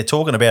handy. I mean, they're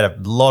talking about a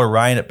lot of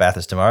rain at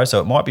Bathurst tomorrow, so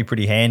it might be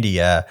pretty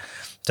handy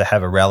to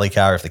have a rally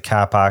car if the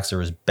car parks are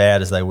as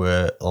bad as they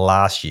were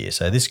last year.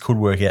 So this could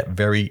work out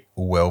very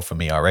well for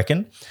me, I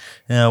reckon.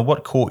 Now,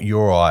 what caught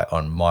your eye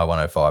on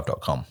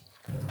my105.com?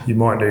 You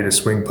might need to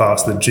swing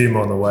past the gym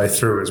on the way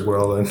through as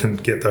well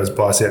and get those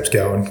biceps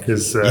going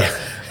because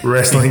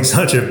wrestling's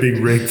such a big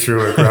rig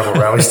through a gravel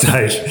rally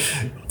stage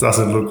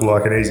doesn't look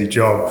like an easy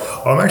job.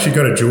 I'm actually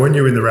going to join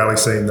you in the rally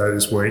scene though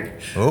this week,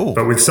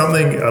 but with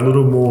something a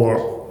little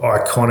more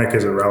iconic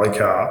as a rally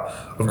car.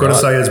 I've got to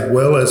say, as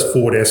well as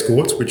Ford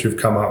Escorts, which have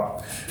come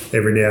up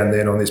every now and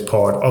then on this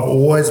pod, I've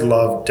always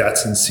loved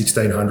Datsun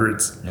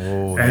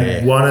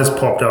 1600s. One has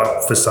popped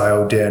up for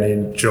sale down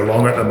in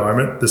Geelong at the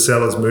moment. The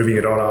seller's moving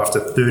it on after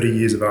 30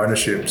 years of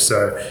ownership.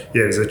 So, yeah,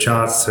 there's a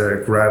chance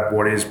to grab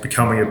what is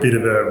becoming a bit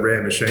of a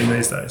rare machine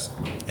these days.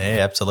 Yeah,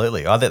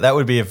 absolutely. I think that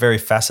would be a very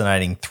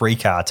fascinating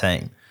three-car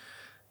team.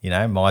 You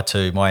know, my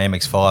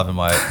MX-5 and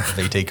my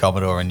VT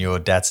Commodore and your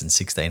Datsun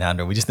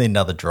 1600. We just need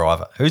another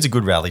driver. Who's a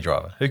good rally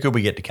driver? Who could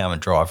we get to come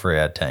and drive for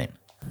our team?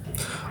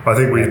 I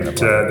think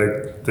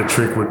the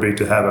trick would be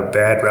to have a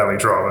bad rally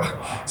driver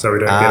so we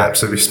don't get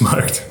absolutely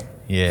smoked.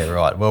 Yeah,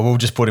 right. Well, we'll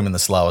just put him in the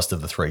slowest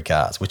of the three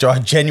cars, which I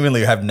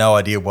genuinely have no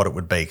idea what it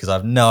would be because I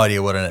have no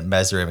idea what a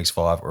Mazda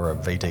MX-5 or a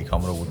VT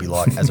Commodore would be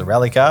like as a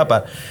rally car.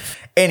 But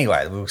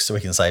anyway, so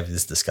we can save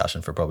this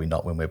discussion for probably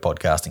not when we're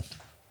podcasting.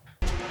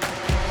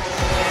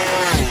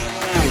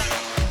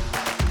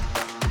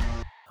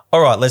 All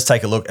right, let's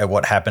take a look at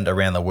what happened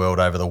around the world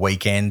over the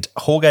weekend.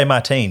 Jorge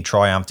Martin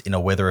triumphed in a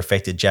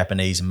weather-affected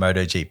Japanese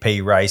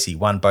MotoGP race. He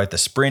won both the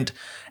sprint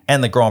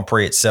and the Grand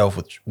Prix itself,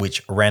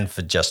 which ran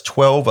for just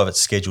 12 of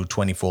its scheduled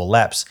 24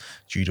 laps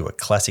due to a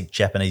classic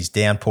Japanese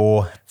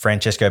downpour.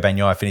 Francesco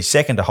Bagnaia finished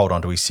second to hold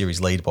on to his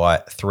series lead by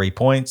 3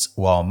 points,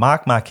 while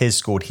Marc Marquez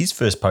scored his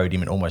first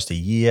podium in almost a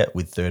year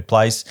with third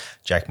place.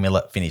 Jack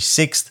Miller finished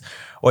sixth.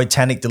 Oid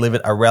Tanik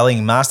delivered a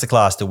rallying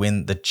masterclass to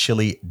win the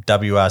Chile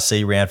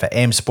WRC round for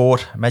M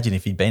Sport. Imagine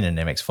if he'd been an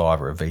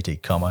MX-5 or a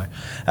VT Como.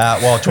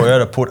 While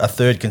Toyota put a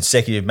third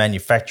consecutive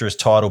manufacturer's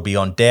title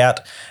beyond doubt.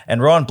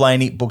 And Ryan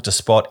Blaney booked a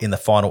spot in the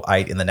final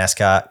 8 in the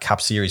NASCAR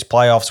Cup Series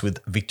playoffs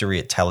with victory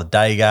at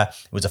Talladega.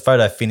 It was a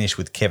photo finish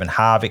with Kevin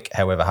Harvick.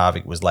 However,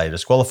 Harvick was later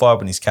disqualified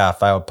when his car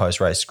failed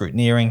post-race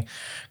scrutineering.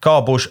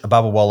 Kyle Busch,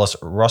 Bubba Wallace,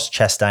 Ross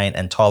Chastain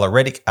and Tyler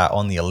Reddick are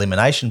on the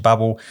elimination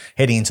bubble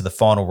heading into the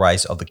final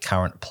race of the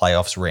current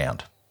playoffs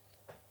round.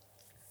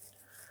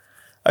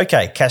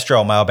 Okay,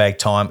 Castrol mailbag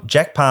time.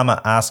 Jack Palmer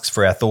asks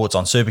for our thoughts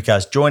on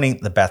supercars joining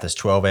the Bathurst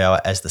 12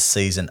 Hour as the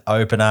season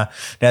opener.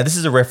 Now, this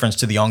is a reference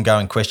to the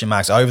ongoing question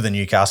marks over the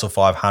Newcastle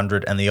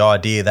 500 and the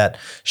idea that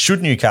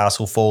should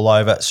Newcastle fall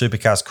over,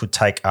 supercars could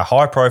take a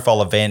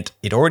high-profile event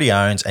it already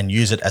owns and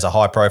use it as a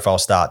high-profile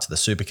start to the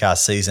supercar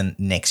season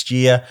next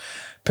year.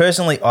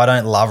 Personally, I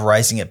don't love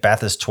racing at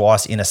Bathurst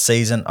twice in a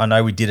season. I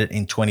know we did it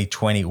in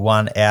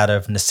 2021 out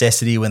of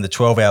necessity when the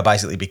 12 Hour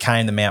basically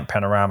became the Mount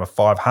Panorama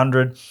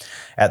 500.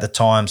 At the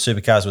time,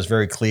 Supercars was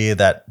very clear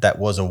that that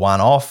was a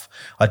one-off.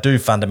 I do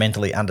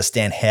fundamentally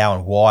understand how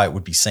and why it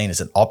would be seen as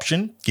an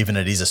option, given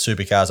it is a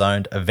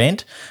Supercars-owned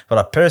event. But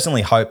I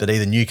personally hope that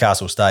either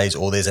Newcastle stays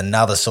or there's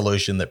another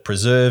solution that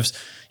preserves,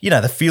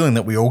 the feeling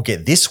that we all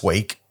get this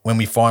week when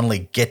we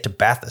finally get to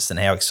Bathurst and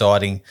how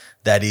exciting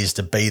that is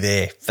to be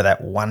there for that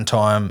one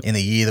time in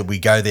the year that we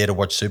go there to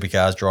watch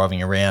supercars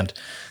driving around.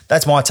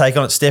 That's my take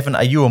on it. Stefan,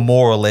 are you a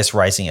more or less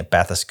racing at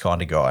Bathurst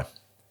kind of guy?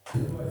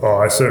 Oh,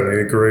 I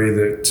certainly agree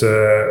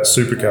that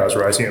supercars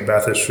racing at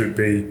Bathurst should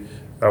be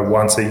a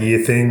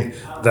once-a-year thing.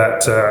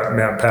 That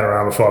Mount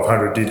Panorama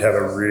 500 did have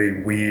a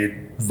really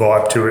weird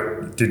vibe to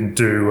it. It didn't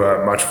do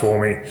much for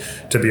me,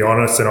 to be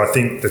honest. And I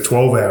think the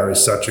 12 Hour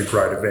is such a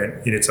great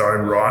event in its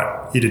own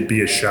right. It'd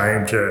be a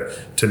shame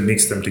to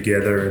mix them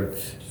together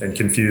and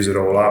confuse it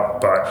all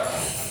up. But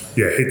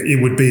yeah,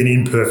 it would be an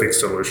imperfect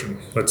solution,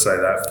 let's say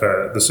that,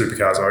 for the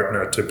Supercars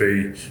opener to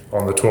be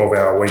on the 12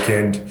 Hour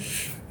weekend.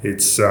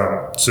 It's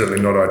certainly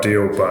not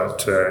ideal,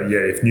 but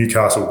if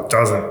Newcastle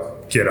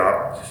doesn't get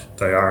up,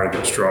 they are in a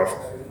bit of strife.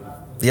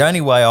 The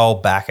only way I'll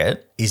back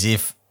it is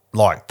if,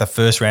 the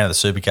first round of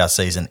the supercar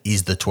season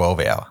is the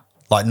 12 Hour.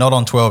 Not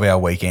on 12 Hour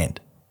weekend.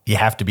 You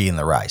have to be in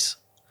the race.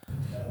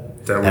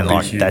 That would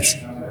be huge.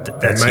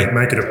 That's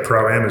make it a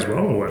Pro-Am as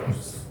well, or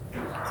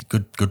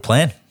what? Good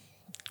plan.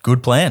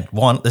 Good plan.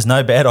 There's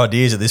no bad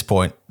ideas at this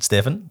point,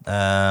 Stefan.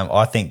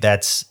 I think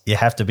you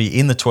have to be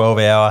in the 12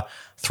 Hour,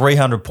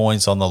 300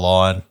 points on the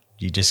line.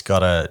 You just got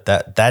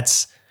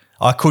to,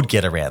 I could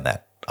get around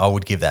that. I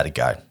would give that a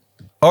go.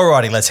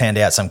 Alrighty, let's hand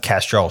out some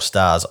Castrol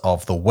stars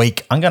of the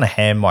week. I'm going to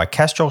hand my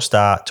Castrol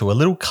star to a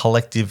little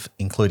collective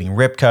including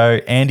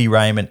Repco, Andy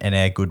Raymond, and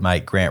our good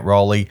mate Grant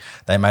Rowley.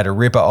 They made a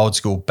ripper old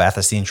school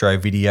Bathurst intro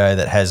video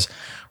that has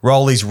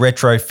Rowley's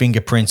retro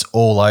fingerprints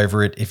all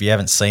over it. If you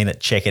haven't seen it,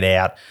 check it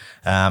out.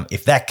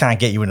 If that can't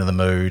get you into the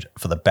mood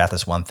for the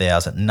Bathurst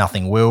 1000,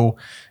 nothing will.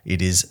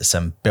 It is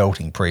some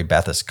belting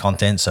pre-Bathurst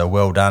content, so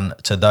well done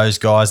to those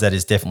guys. That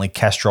is definitely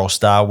Castrol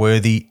star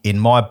worthy in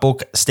my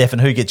book. Stefan,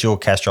 who gets your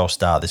Castrol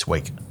star this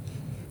week?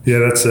 Yeah,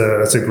 that's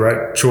a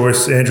great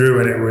choice, Andrew,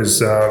 and it was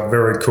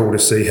very cool to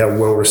see how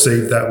well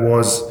received that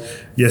was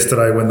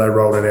yesterday when they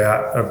rolled it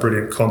out. A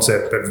brilliant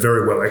concept, but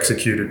very well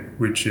executed,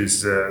 which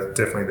is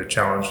definitely the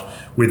challenge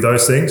with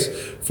those things.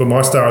 For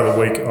my star of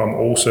the week, I'm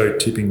also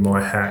tipping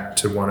my hat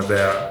to one of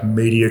our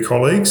media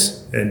colleagues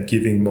and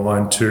giving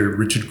mine to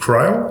Richard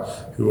Crail,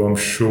 who I'm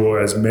sure,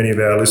 as many of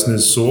our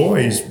listeners saw,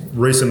 he's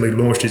recently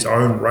launched his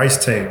own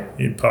race team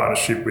in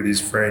partnership with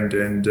his friend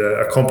and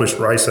accomplished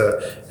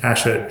racer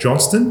Asher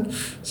Johnston.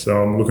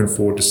 So I'm looking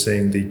forward to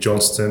seeing the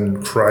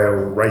Johnston Crail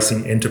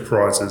Racing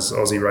Enterprises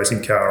Aussie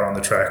racing car on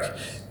the track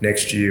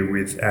next year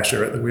with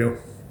Asher at the wheel.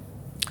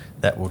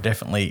 That will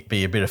definitely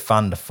be a bit of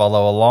fun to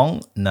follow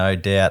along, no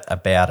doubt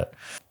about it.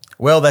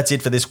 Well, that's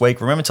it for this week.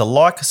 Remember to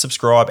like,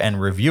 subscribe, and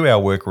review our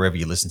work wherever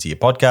you listen to your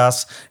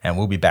podcasts, and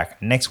we'll be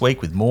back next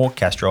week with more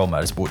Castrol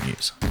Motorsport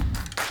news.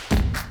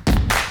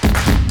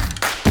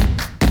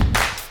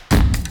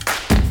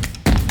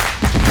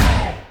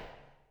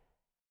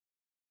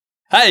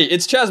 Hey,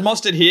 it's Chaz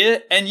Mostert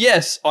here, and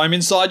yes, I'm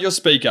inside your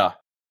speaker.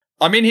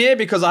 I'm in here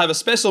because I have a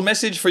special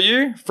message for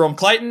you from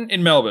Clayton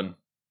in Melbourne.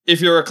 If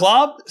you're a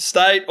club,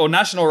 state, or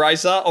national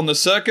racer on the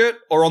circuit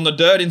or on the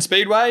dirt in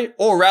Speedway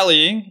or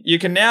rallying, you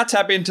can now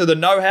tap into the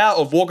know-how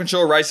of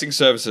Walkinshaw Racing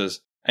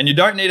Services, and you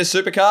don't need a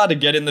supercar to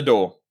get in the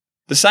door.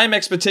 The same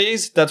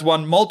expertise that's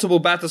won multiple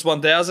Bathurst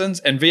 1000s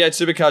and V8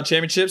 Supercar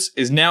Championships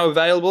is now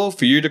available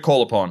for you to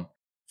call upon.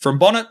 From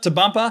bonnet to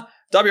bumper,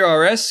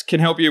 WRS can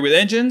help you with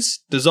engines,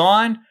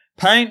 design,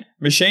 paint,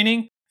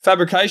 machining,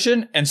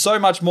 fabrication, and so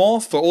much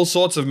more for all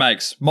sorts of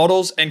makes,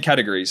 models, and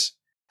categories.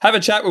 Have a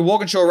chat with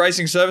Walkinshaw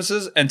Racing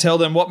Services and tell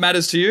them what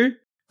matters to you.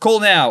 Call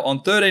now on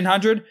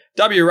 1300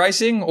 W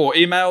Racing or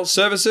email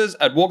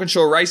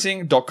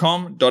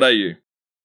services@walkinshawracing.com.au.